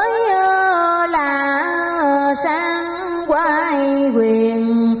mới là, sang quay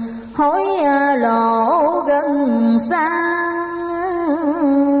quyền hối lộ gần xa.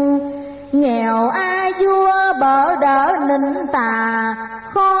 Nghèo ai vua bỡ đỡ nịnh tà,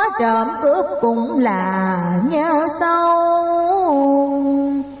 khó trộm cướp cũng là nhớ sâu.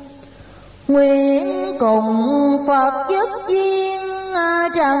 Nguyện cùng Phật dứt duyên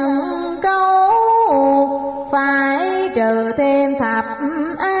trần câu, phải trừ thêm thập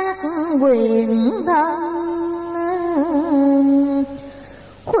ác quyền thân.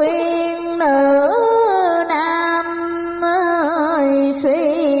 Khuyên nữ nam ơi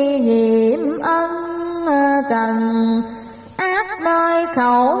suy nghiệm ân cần, ác nơi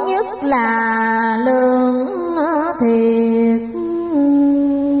khẩu nhất là lương thiệt.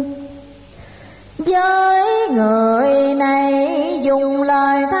 Với người này dùng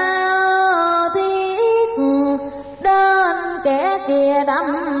lời thao thiết, đến kẻ kia đâm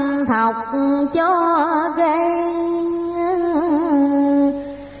thọc cho gây.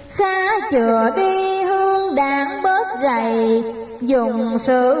 Khá chừa đi hương đảng bớt rầy, dùng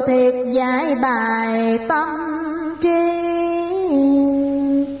sự thiệt giải bài tâm trí.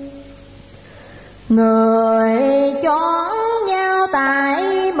 Người chọn nhau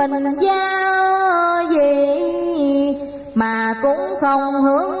tại mình giao gì, mà cũng không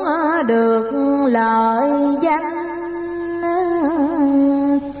hướng được lợi danh.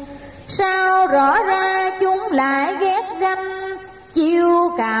 Sao rõ ra chúng lại ghét ganh,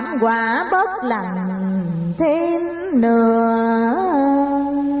 chiêu cảm quả bất lành thêm nữa.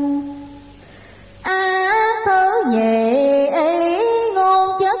 Ác thứ nhị ý ngôn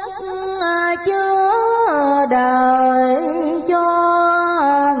chất chứa đời,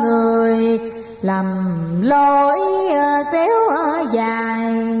 cho người lầm lỗi xéo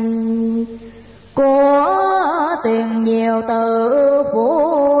dài. Của tiền nhiều tự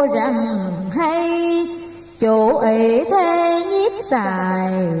phụ rằng hay, chủ ý thế nhiếp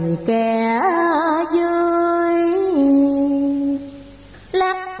xài kẻ vui.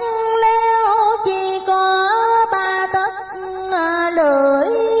 Lắc leo chỉ có ba tấc lưỡi,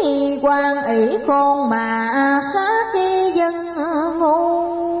 quan ỷ khôn mà sát khi dân ngu.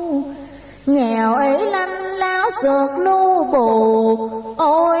 Nghèo ấy lanh láo sượt lu bù,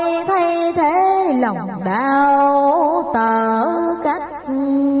 ôi thay thế lòng đau tở cách.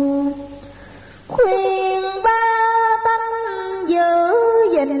 Khuyên ba tánh giữ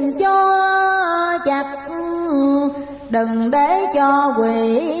gìn cho chặt, đừng để cho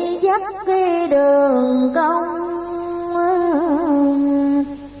quỷ dắt cái đường công.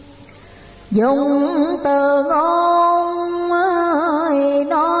 dùng từ ngôn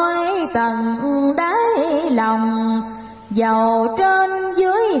nói tận đáy lòng, dầu trên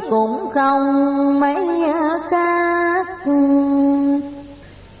dưới cũng không mấy khác.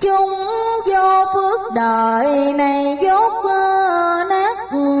 Chúng vô phước đời này dốt nát,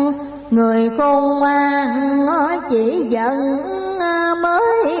 người khôn ngoan chỉ giận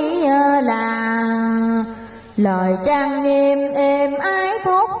mới là. Lời trang nghiêm êm ái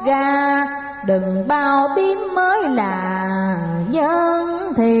thốt ra, đừng bao biếm mới là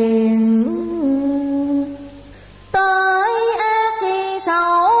nhân thiện. Tới ác khi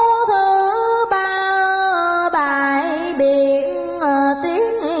khẩu thứ ba, bài biệt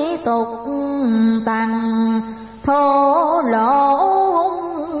tiếng tục tằng, thô lỗ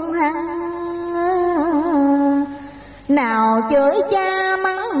hung hăng. Nào chửi cha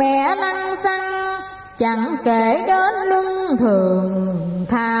mắng mẹ lăng xăng, chẳng kể đến lưng thường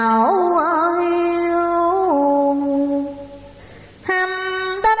thảo hiu. Hăm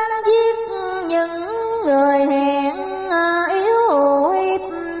đánh giết những người hẹn yếu hiếp,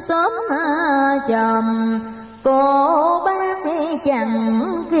 sớm chòm cô bác chẳng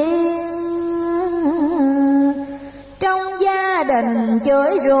kiên. Trong gia đình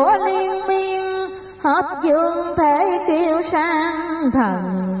chửi rủa liên miên, hết dương thể kêu sang thần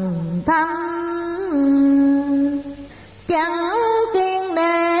thánh. Chẳng kiên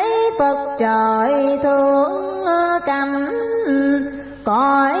nể Phật trời thương cảnh,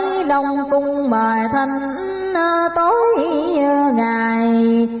 cõi lòng cung mời thanh tối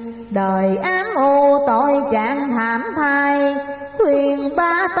ngày. Đời ám ô tội trạng thảm thai, khuyên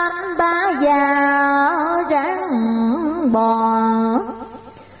ba tánh ba già ráng bò.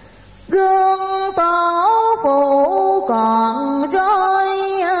 Gương tổ phụ còn rối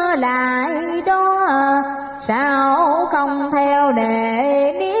lại đó, sao không theo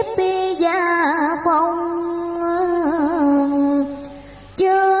để nếp gia phong.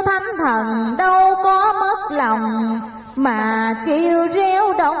 Chư thánh thần đâu có mất lòng, mà kêu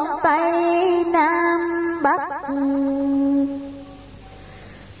réo đông tây nam bắc.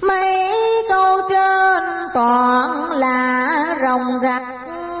 Mấy câu trên toàn là rồng rặc,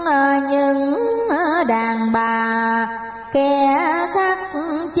 những đàn bà kẻ khắc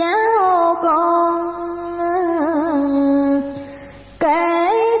cháu con.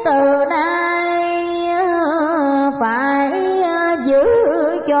 Kể từ nay phải giữ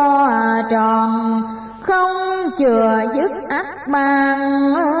cho tròn, không chừa dứt ách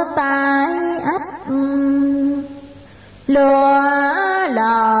mang tai ách. Lừa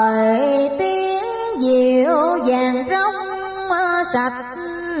lời tiếng dịu dàng trong sạch,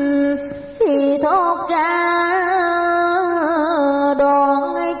 khi thốt ra đoan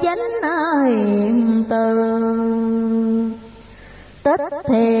chánh hiền từ. Tích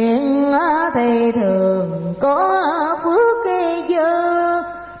thiện thì thường có phước dư,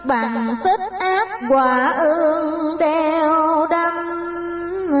 bằng tích ác quả ương đeo đắm.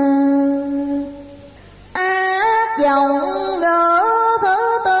 Ác dòng ngữ thứ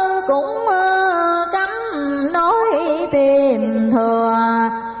tư cũng cấm nói tìm thừa,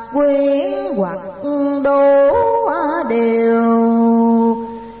 quyển hoặc đủ điều.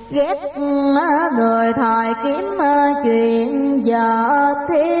 Ghét người thời kiếm chuyện vợ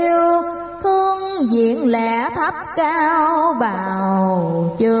thiêu, thương diện lẽ thấp cao bào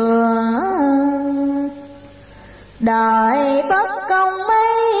chưa. Đời bất công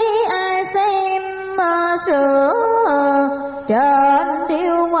mấy ai xem sửa, trên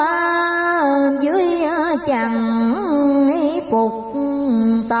điêu hoa dưới chẳng phục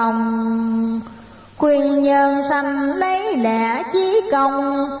tòng. Khuyên nhân sanh lấy lẽ chí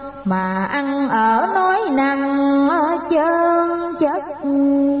công, mà ăn ở nói năng chân chất.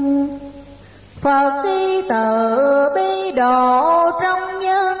 Phật đi từ bi độ trong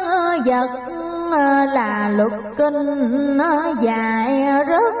nhân vật, là luật kinh dạy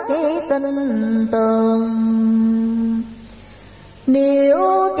rất tin tường.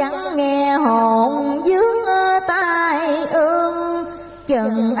 Nếu chẳng nghe hồn dướng tai ương,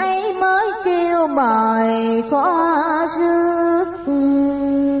 chừng ấy mới kêu mời khó rước.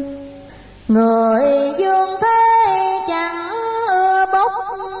 Người dương thế chẳng ưa bốc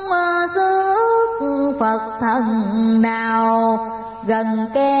xước, Phật thần nào gần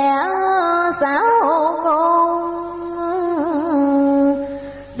kẻ xáo ngôn.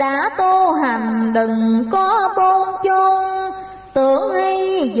 Đã tu hành đừng có bôn chôn, tưởng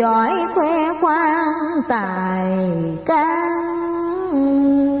hay giỏi khoe khoang tài can.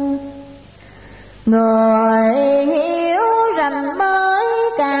 Người hiểu rành mới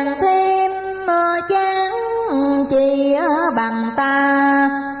càng thêm chán, chỉ bằng ta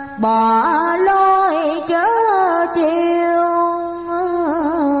bỏ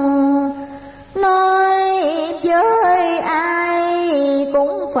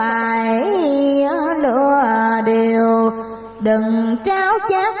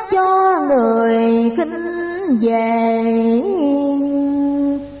ác cho người khinh về.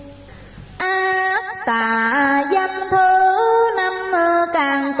 Ác tà dâm thứ năm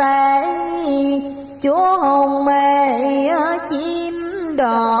càng tệ, chúa hồn mê chim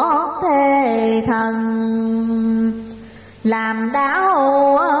đọt thế thần. Làm đảo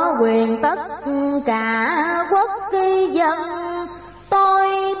quyền tất cả quốc dân, tôi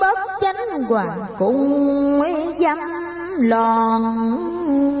bất chánh hoàng cung dâm loạn.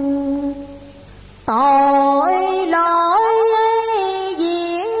 Tội lỗi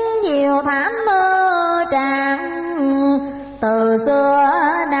diễn nhiều thảm trạng, từ xưa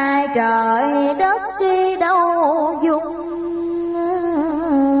nay trời đất đi đâu dung.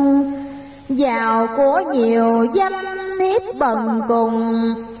 Giàu của nhiều dâm hiếp bần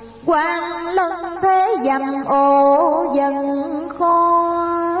cùng, quan lân thế dâm ô dân khó.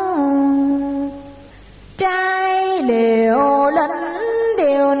 Trai liều lĩnh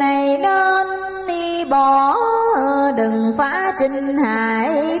điều này nên đi bỏ, đừng phá trinh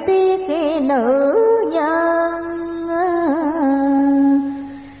hại tiếc nữ nhân.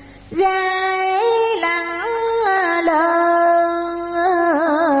 Gái lặng lơn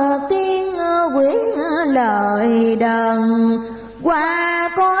tiếng Quyển lời đần, qua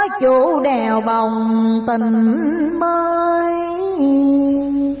có chủ đèo bồng tình mới.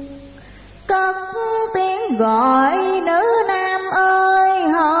 Cất tiếng gọi nữ nam ơi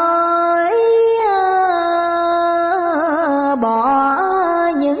hỡi, bỏ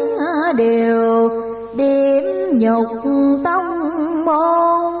những điều điểm nhục tông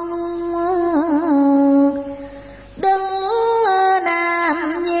môn. Đừng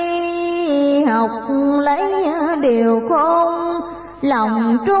nam nhi học lấy điều khôn,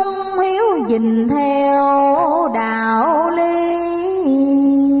 lòng trung hiếu gìn theo đạo lý.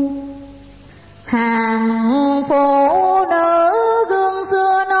 Hàng phụ nữ gương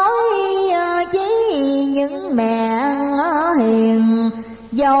xưa nói chỉ những mẹ hiền,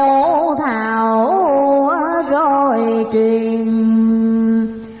 dâu thảo rồi truyền.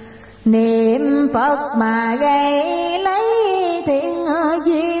 Niệm Phật mà gây lấy thiên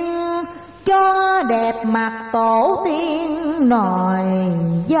duyên, cho đẹp mặt tổ tiên nòi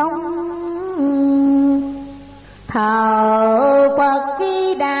giống. Thờ Phật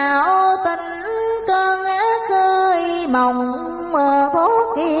khi đạo tịnh, cơn ác ơi mộng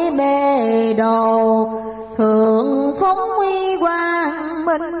thốt kia mê đồ. Thượng phóng uy quang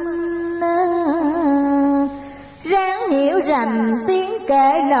minh, ráng hiểu rành tiếng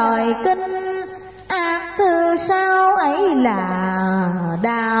kể lời kinh. Ác thư sao ấy là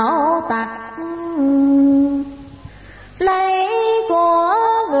đạo tặc, lấy của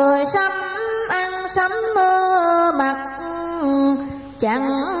người sắm ăn sắm mặt.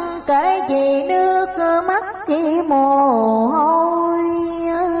 Chẳng kể gì nước mắt khi mồ hôi,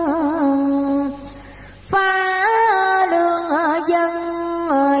 phá lương dân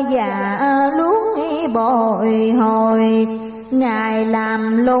và luống bồi hồi. Ngày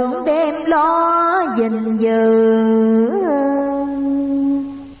làm lụng đêm lo gìn giữ,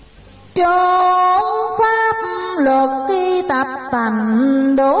 trốn pháp luật khi tập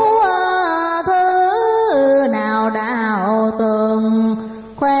tành đủ thứ. Nào đạo tường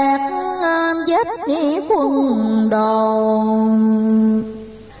khoét vết quân đồ,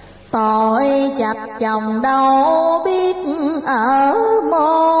 tội chập chồng đâu biết ở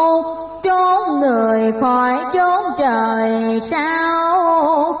mô. Trốn người khỏi trốn trời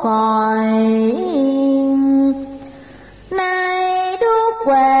sao khỏi. Nay đúc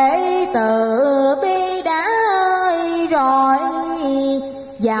huệ từ bi đã ơi rồi,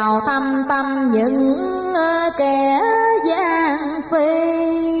 vào thăm tâm những kẻ gian phi.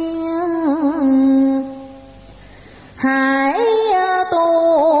 Hãy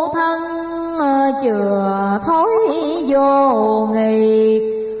tu thân chừa thối vô nghị,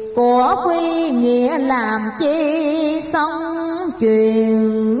 của quy nghĩa làm chi xong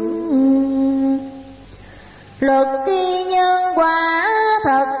truyền. Luật kỳ nhân quả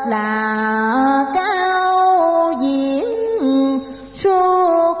thật là cao diễn,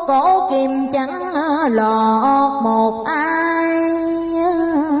 suốt cổ kim chẳng lọt một ai.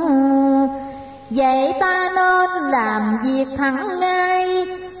 Vậy ta nên làm việc thẳng ngay,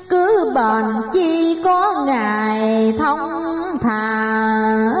 cứ bền chi có ngày thông thà.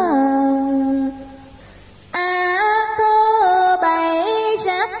 Ác thứ bảy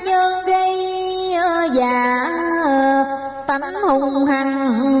sát nhân gây dạ, tánh hung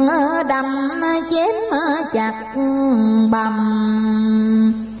hăng đâm chém chặt bầm.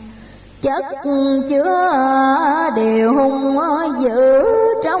 Chất chứa điều hung dữ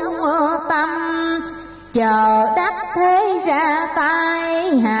trong tâm, chờ đắc thế ra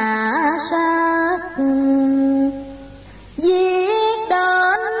tay hạ sát. Giết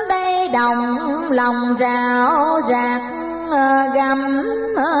đến đây đồng lòng rạo rạc, găm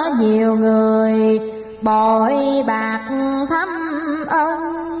nhiều người bội bạc thâm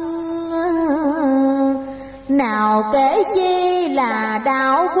ân. Nào kể chi là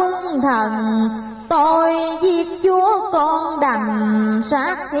đạo quân thần, tôi giết chúa con đành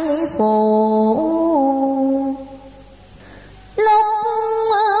sát phụ. Lúc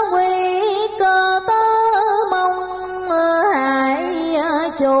nguy cơ tớ mong hại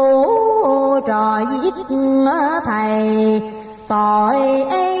chủ, trò giết thầy tội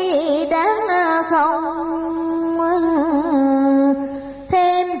ấy đáng không.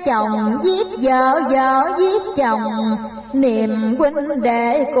 Thêm chồng giết vợ, vợ giết chồng, niềm huynh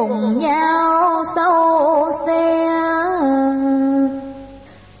đệ cùng nhau sâu xe.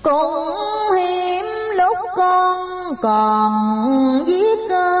 Cũng hiếm lúc con còn giết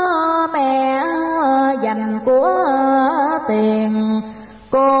mẹ, dành của tiền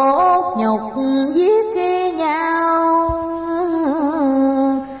cốt nhục giết nhau.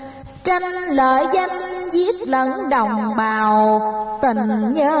 Tranh lợi danh giết lẫn đồng bào,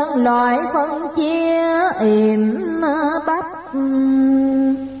 tình nhân loại phân chia yểm bách.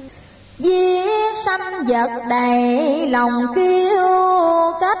 Giết sanh vật đầy lòng kiêu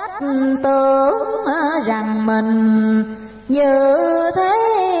cách, tưởng rằng mình như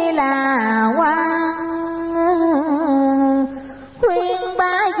thế là ngoan. Khuyên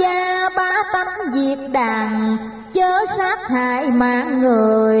ba gia ba tánh diệt đàn, chớ sát hại mạng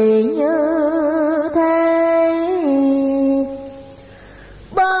người như thế.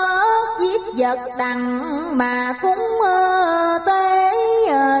 Bớt giết vật đằng mà cúng tế,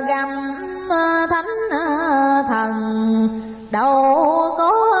 gầm thánh thần đâu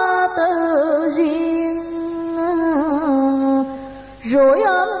có tư riêng. Rủi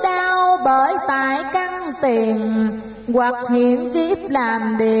ôm đau bởi tại căn tiền, hoặc hiện kiếp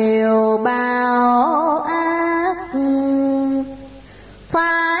làm điều bao ác.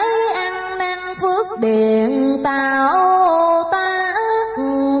 Phải ăn năn phước điện tạo tác,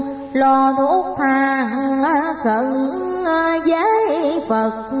 lo thuốc thang khẩn giấy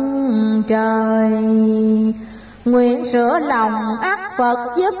Phật trời. Nguyện sửa lòng ắt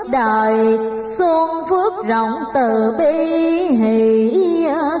Phật giúp đời, xuân phước rộng từ bi hỷ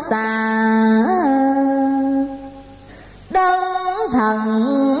xà. Đấng thần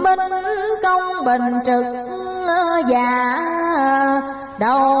minh công bình trực dạ,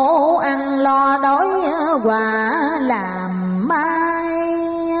 đâu ăn lo đói quả làm mai.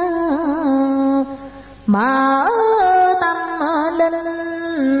 Mở tâm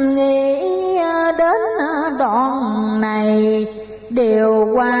linh nghĩ đến đoạn này, điều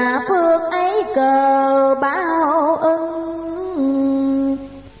hòa phước ấy cờ báo ưng.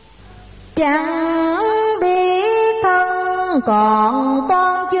 Chẳng biết thân còn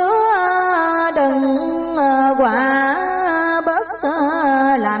toan chứa đừng, quả bất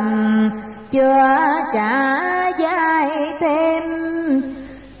lành chưa trả dai thêm.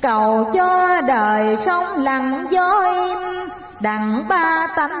 Cầu cho đời sống lặng gió im, đặng ba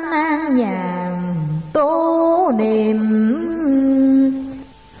tánh an nhàn tu niệm.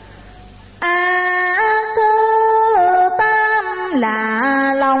 Thứ tam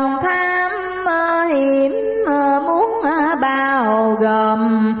là lòng tham hiểm, muốn bao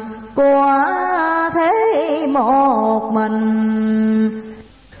gồm của thế một mình.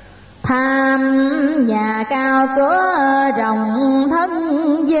 Tham nhà cao cửa rộng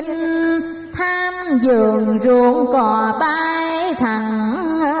thân dinh, tham vườn ruộng cò bay thẳng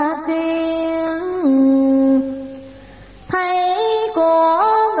thiên. Thấy của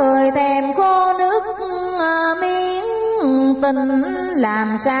người thèm khô nước miếng, tình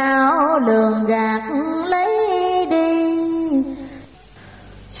làm sao lường gạt lấy đi.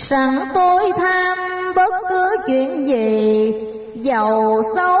 Sẵn tôi tham bất cứ chuyện gì, dầu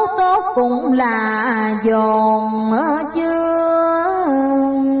xấu tốt cũng là dồn chưa.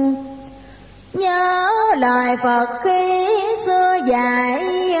 Nhớ lời Phật khi xưa dạy,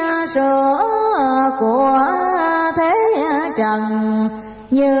 sửa của thế trần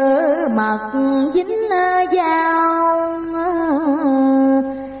như mật dính dao.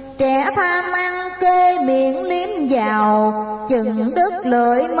 Trẻ tham ăn kê miệng liếm vào, chừng đứt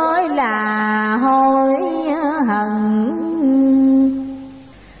lưỡi mới là hối hận.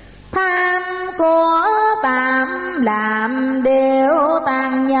 Tham của tạm làm điều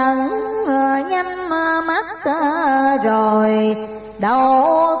tàn nhẫn, nhắm mắt rồi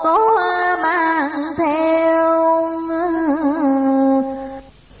đâu có mang theo.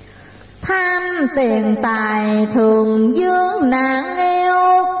 Tham tiền tài thường dương nạn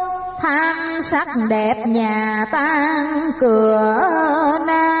nghèo, tham sắc đẹp nhà tan cửa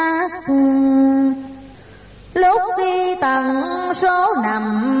nát. Lúc khi tận số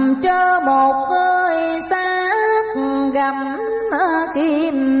nằm trơ một ơi xác, gặm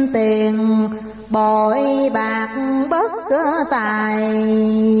kim tiền bội bạc bất tài,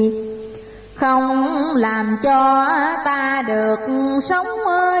 không làm cho ta được sống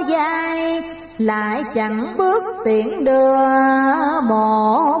dài, lại chẳng bước tiễn đưa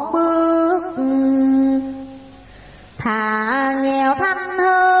một bước. Thà nghèo thanh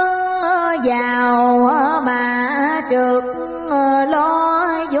hơn giàu mà trượt, lo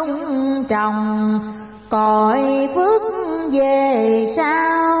dung trồng cội phước về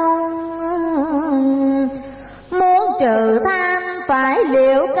sau. Muốn trừ tham phải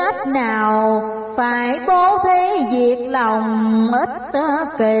liệu cách nào, phải bố thí việc lòng ích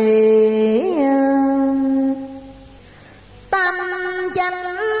kỷ. Tâm chánh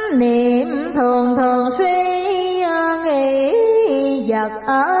niệm thường thường suy nghĩ, vật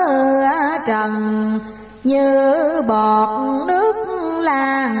ở trần như bọt nước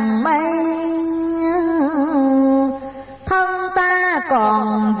làng mây. Thân ta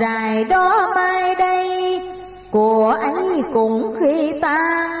còn dài đó mai đây, của ấy cũng khi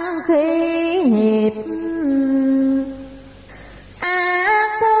tan khi hiệp. Ác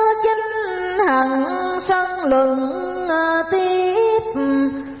thứ chính hận sân luận tiếp,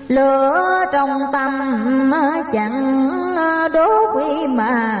 lửa trong tâm chẳng đốt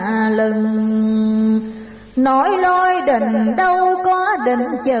mà lừng. Nỗi lôi đình đâu có định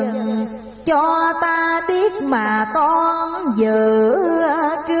chừng, cho ta biết mà toan giữ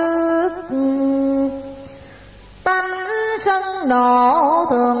trước. Tánh sân nộ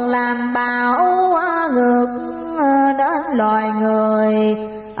thường làm bão ngược đến loài người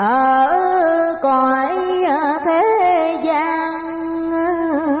ở cõi thế gian.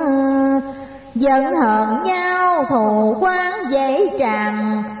 Giận hờn nhau thù oán dễ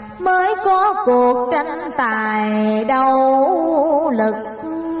tràn, mới có cuộc tranh tài đấu lực.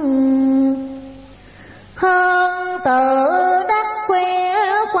 Hơn tự đắc khoe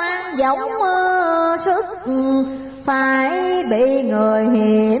khoan giống sức, phải bị người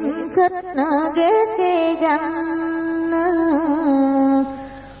hiểm khích ghét ganh.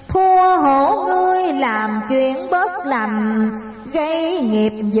 Thua hổ ngươi làm chuyện bất lành, gây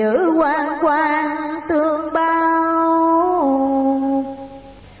nghiệp dữ oan quan tương bao.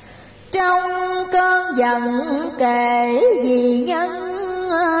 Trong cơn giận kể vì nhân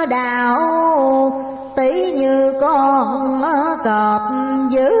đạo, tí như con cọp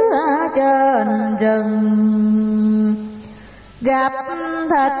giữ trên rừng. Gặp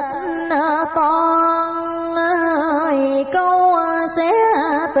thịt con câu xé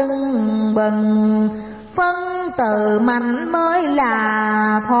từng bần, phân từ mạnh mới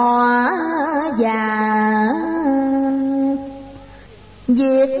là thỏa già.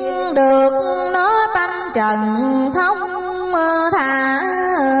 Việc được nó tâm trần thông thả,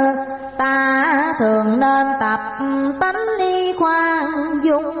 ta thường nên tập tánh đi khoan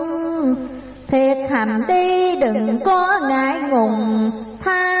dung. Thiệt hành đi đừng có ngại ngùng,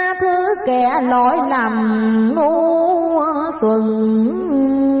 tha thứ kẻ lỗi lầm ngu xuẩn.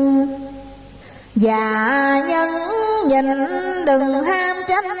 Và nhân nhìn đừng ham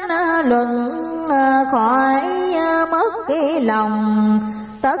tranh luận, khỏi mất cái lòng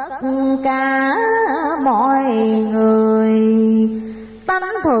tất cả mọi người. Tánh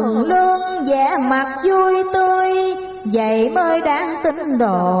thuần lương vẻ mặt vui tươi, vậy mới đáng tín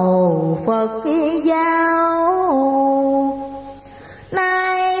đồ Phật giáo.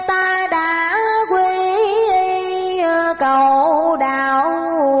 Nay ta đã quy cầu đạo,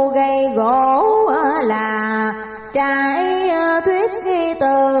 gây gỗ là trái thuyết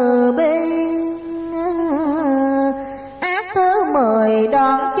từ bi. Ác thứ 10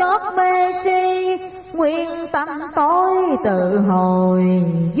 đòn chót mê si, nguyên tâm tối tự hồi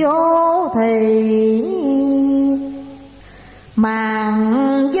vô thì.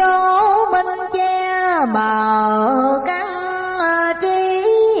 Màn vô minh che bờ căng trí,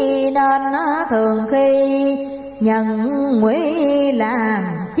 nên thường khi nhận nguy làm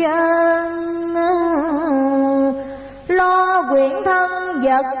chân. Lo quyển thân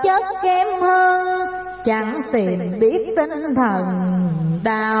vật chất kém hơn, chẳng tìm biết tinh thần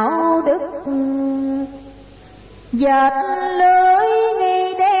đạo đức. Dệt lưới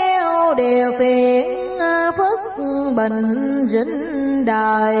nghi đeo điều phiền, phức bình rinh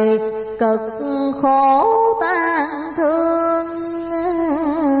đời cực khổ tan thương.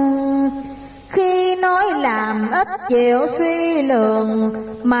 Khi nói làm làm ít chịu suy lường,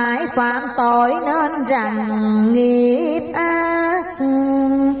 mãi phạm tội nên rằng nghiệp ác.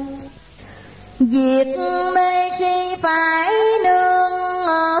 Việc mê si phải nương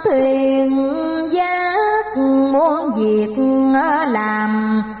thuyền giác, muốn việc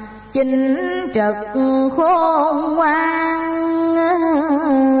làm chính trực khôn ngoan.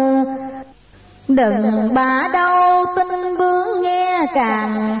 Đừng bả đâu tin bướng nghe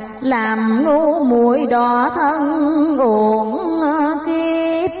càng, làm ngu muội đỏ thân uổng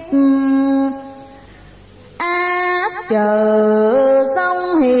kiếp. Ác trừ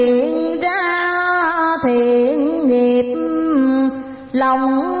xong hiện ra thiện nghiệp,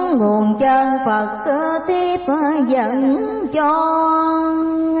 lòng nguồn chân Phật tiếp dẫn cho.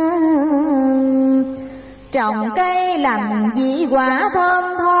 Trồng cây lành dĩ quả thơm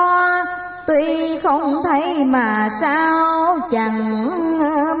tho, tuy không thấy mà sao chẳng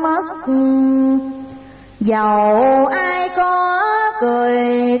mất. Dầu ai có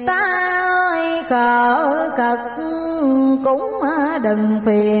cười ta ơi khờ khật, cũng đừng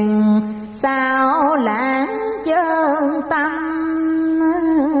phiền sao lãng chân tâm.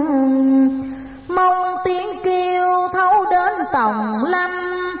 Mong tiếng kêu thấu đến tòng lâm,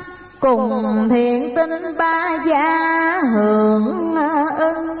 cùng thiện tinh ba gia hưởng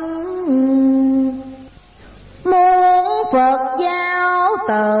ưng. Muốn Phật giáo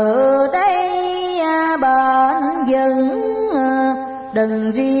từ đây bền vững,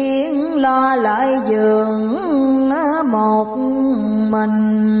 đừng riêng lo lợi dưỡng một mình.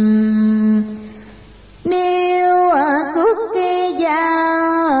 Nếu xuất kỳ gia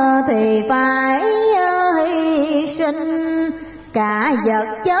thì phải hy sinh, cả vật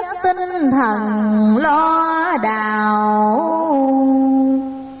chất tinh thần lo đào.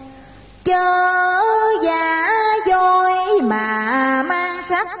 Chớ giả dối mà mang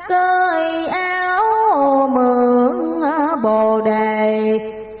sắc cơi áo, mượn bồ đề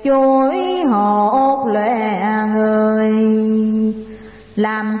chuỗi hột lệ người.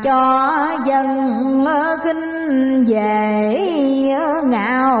 Làm cho dân khinh dễ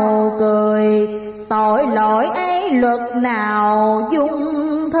ngạo cười, tội lỗi ấy luật nào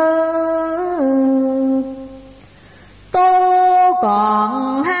dung thư. Tu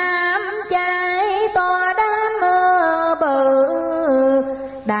còn ham trái to đám bự,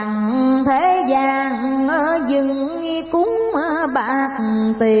 đặng thế gian dừng cúng bạc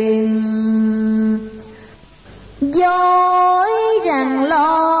tiền. Dối rằng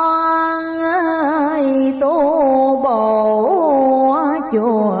lo tu bổ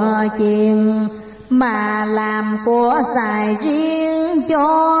chùa chiền, mà làm của xài riêng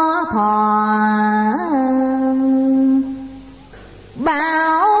cho thỏa.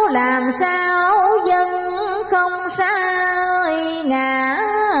 Bảo làm sao dân không sai ngã,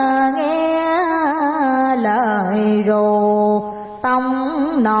 nghe lời rù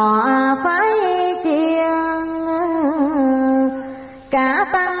tông nọ phái kia. Cả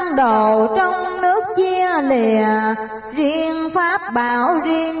tăng đồ trong nước chia lìa, riêng pháp bảo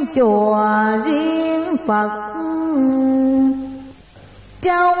riêng chùa riêng Phật.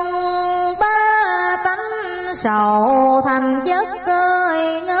 Trong ba tánh sầu thành chất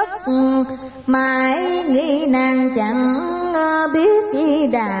cơi ngất, mãi nghĩ nàng chẳng biết chi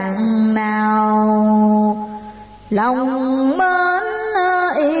đàn nào. Lòng mến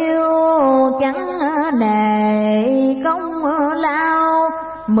yêu chẳng nề công lao,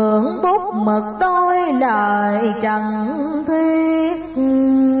 mượn bút mực đôi lời trần thuyết.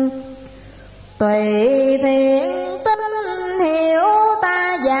 Tùy thiện tính hiểu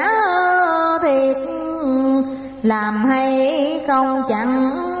ta giả thiệt, làm hay không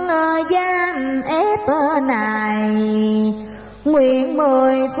chẳng gian ép này. Nguyện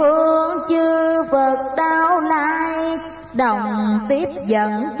mười phương chư Phật đau lai, đồng tiếp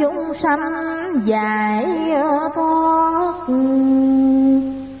dẫn chúng sanh giải thoát.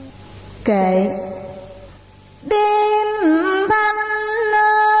 Kệ. Đêm thanh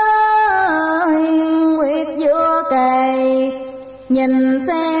ơi nguyệt vừa kề, nhìn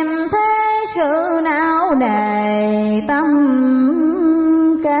xem thế sự não nề tâm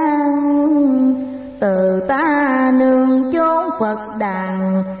can. Từ ta nương chốn Phật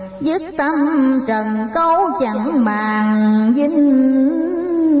đàn, dứt tâm trần cấu chẳng màng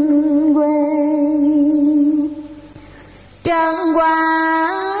vinh quê. Trần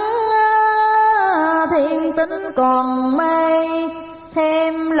quang thiên tính còn mê,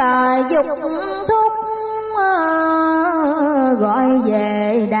 thêm lời dục thúc gọi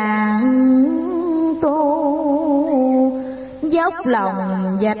về đàn tu. Dốc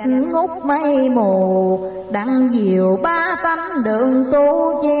lòng dạch ngút mây mù, đặng diệu ba tánh đường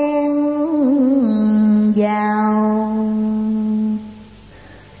tu chen vào.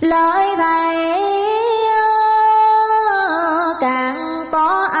 Lời thầy càng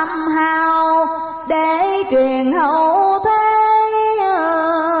có âm hào để truyền hậu thế,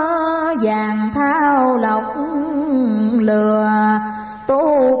 vàng thao lộc lừa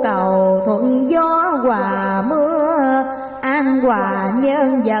tu cầu thuận gió hòa mưa, an hòa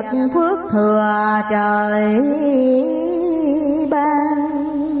nhân vật phước thừa trời ban.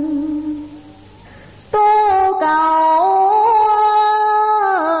 Tu cầu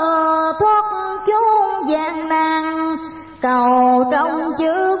thoát chốn gian nan, cầu trong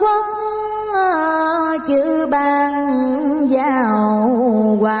chữ quốc chữ ban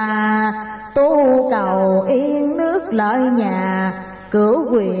giao hòa. Tu cầu yên nước lợi nhà, cửu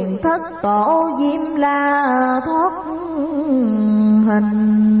quyền thất tổ diêm la thoát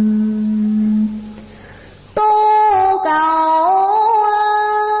hình. Tu cầu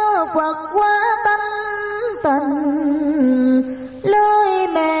Phật hóa tánh tình, lưới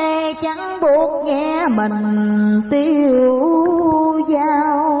mê chẳng buộc nghe mình tiêu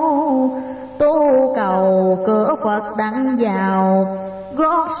dao. Tu cầu cửa Phật đặng vào,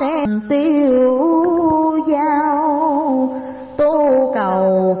 gót sen tiêu dao. Tu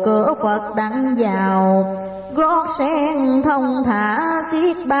cầu cửa Phật đặng vào, gót sen thông thả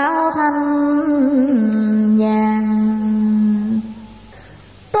xiết bao thanh nhàn.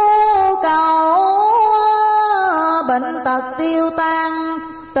 Tu cầu bệnh tật tiêu tan,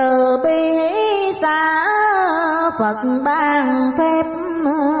 từ bi xa Phật ban phép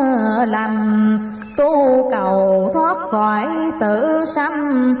lành. Tu cầu thoát khỏi tử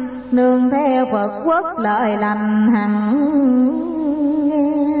sanh, nương theo Phật quốc lợi lành hằng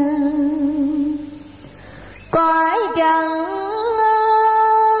nghe. Cõi trần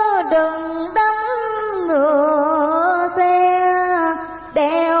đừng đắm ngựa xe,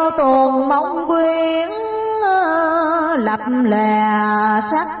 đeo tuồng mong quyển lập lè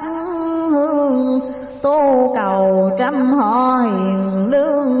sắc hương. Tu cầu trăm họ hiền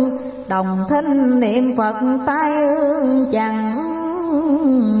lương, đồng thinh niệm Phật tai ương chẳng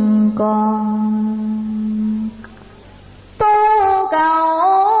còn. Tu cầu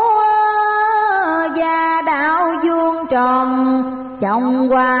gia đạo vuông tròn, chồng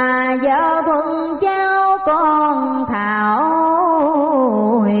hòa vợ thuận cháu con thảo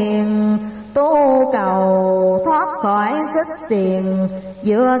hiền. Tu cầu thoát khỏi xích xiềng,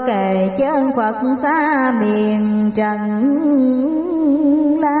 vừa kề chân Phật xa miền trần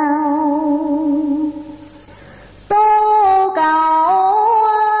lao. Tu cầu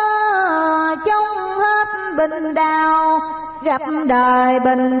trong hết bình đau, gặp đời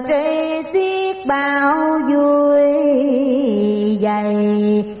bình tri xiết bao vui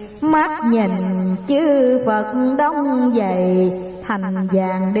dày. Mắt nhìn chư Phật đông dày, thành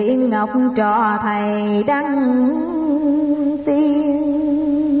vàng điện ngọc trò thầy đăng tiên.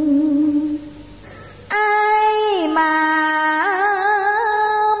 Ai mà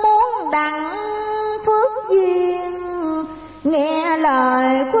muốn đặng phước duyên, nghe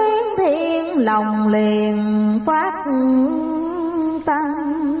lời khuyến thiên lòng liền phát tâm.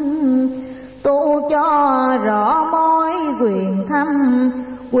 Tu cho rõ mối quyền thâm,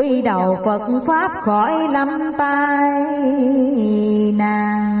 quy đầu Phật Pháp khỏi lâm tai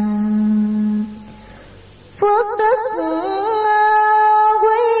nàng. Phước đức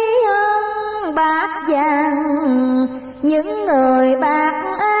quý hơn bạc vàng, những người bạc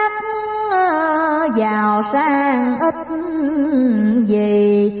ác giàu sang ít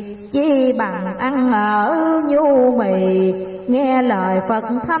gì. Chi bằng ăn ở nhu mì, nghe lời Phật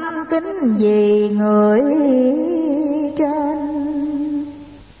thâm kính vì người trên.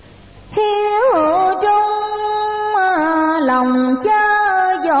 Hiếu trung lòng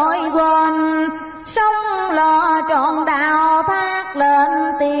chớ dội quên, sống lo trọn đạo thác lên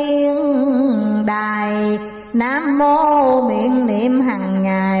tiên đài. Nam mô miệng niệm hằng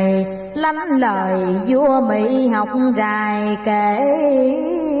ngày, lánh lời vua Mỹ học rài kể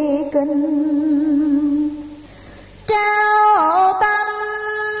kinh. Trao tâm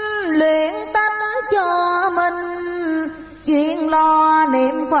luyện tánh cho mình, chuyên lo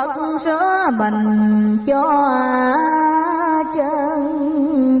niệm Phật sửa mình cho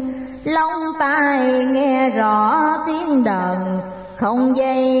trơn. Long tai nghe rõ tiếng đờn, không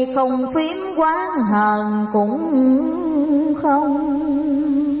dây không phím quán hờn cũng không.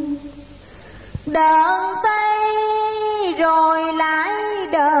 Đờn tay rồi lại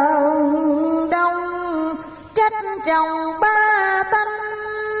đờn đông, trách trong ba tánh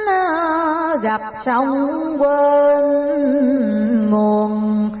gặp sông quên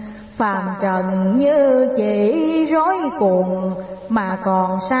nguồn. Phàm trần như chỉ rối cuồng, mà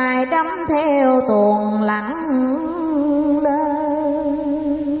còn sai đắm theo tuồng lặng lơ.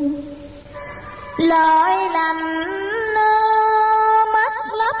 Lời lành mắt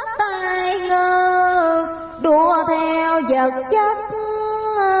lấp tai ngơ, đua theo vật chất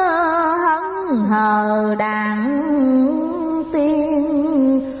hững hờ đàn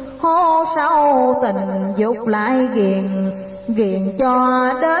tiên. Hô sâu tình dục lại ghiền, ghiền cho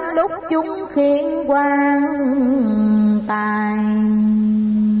đến lúc chúng khiến quan tài.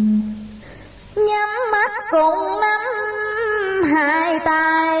 Nhắm mắt cùng nắm hai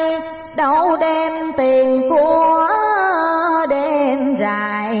tay, đâu đem tiền của đem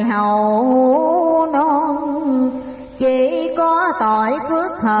rài hậu non. Chỉ có tội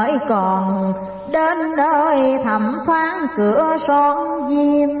phước hỡi còn, đến nơi thẩm phán cửa son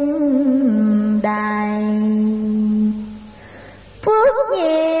diêm đài. Phước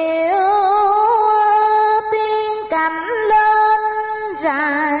nhiều tiên cảnh lên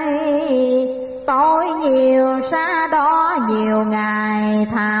rài, tội nhiều xa đó nhiều ngày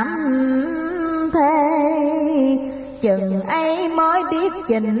thảm thế. Chừng ấy mới biết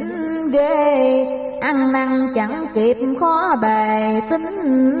chỉnh ghê, ăn năn chẳng kịp khó bề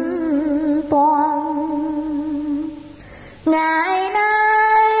tính toan. Ngày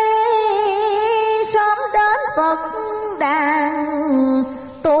nay sớm đến Phật đàn,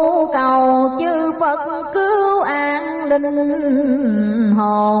 tu cầu chư Phật cứu an linh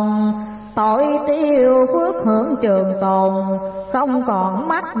hồn. Tội tiêu phước hưởng trường tồn, không còn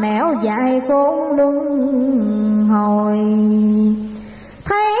mắc nẻo dài khốn luân hồi.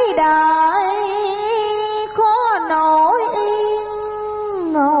 Thấy đời khó nổi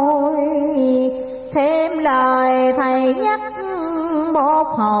yên ngồi, thêm lời thầy nhắc một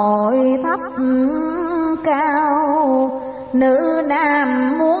hồi thấp cao. Nữ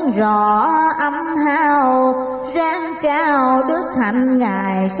nam muốn rõ âm hao, ráng trao đức hạnh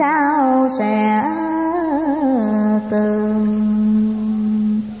ngày sau sẽ tường.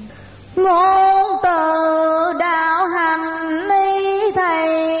 Ngôn từ đạo hành ý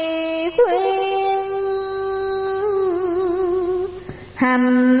thầy khuyên,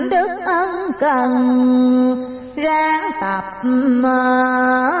 hành đức ân cần ráng tập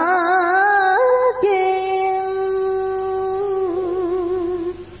chuyên.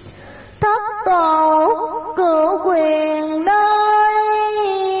 Thất tổ cửu quyền nơi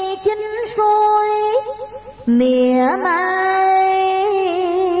chính xuôi, mỉa mai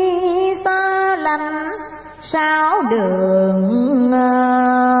xa lánh sao đường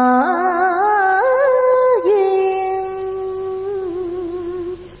duyên.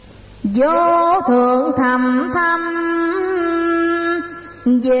 Vô thượng thầm thâm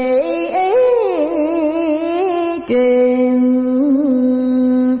về ý truyền,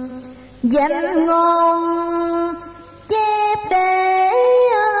 danh ngôn chép để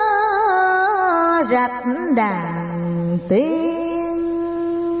rạch đàn tiên.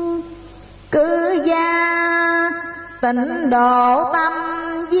 Cư gia tịnh độ tâm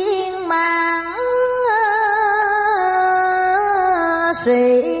viên mãn,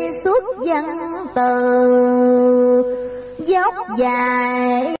 sĩ xuất văn từ dốc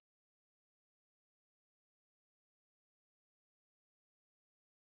dài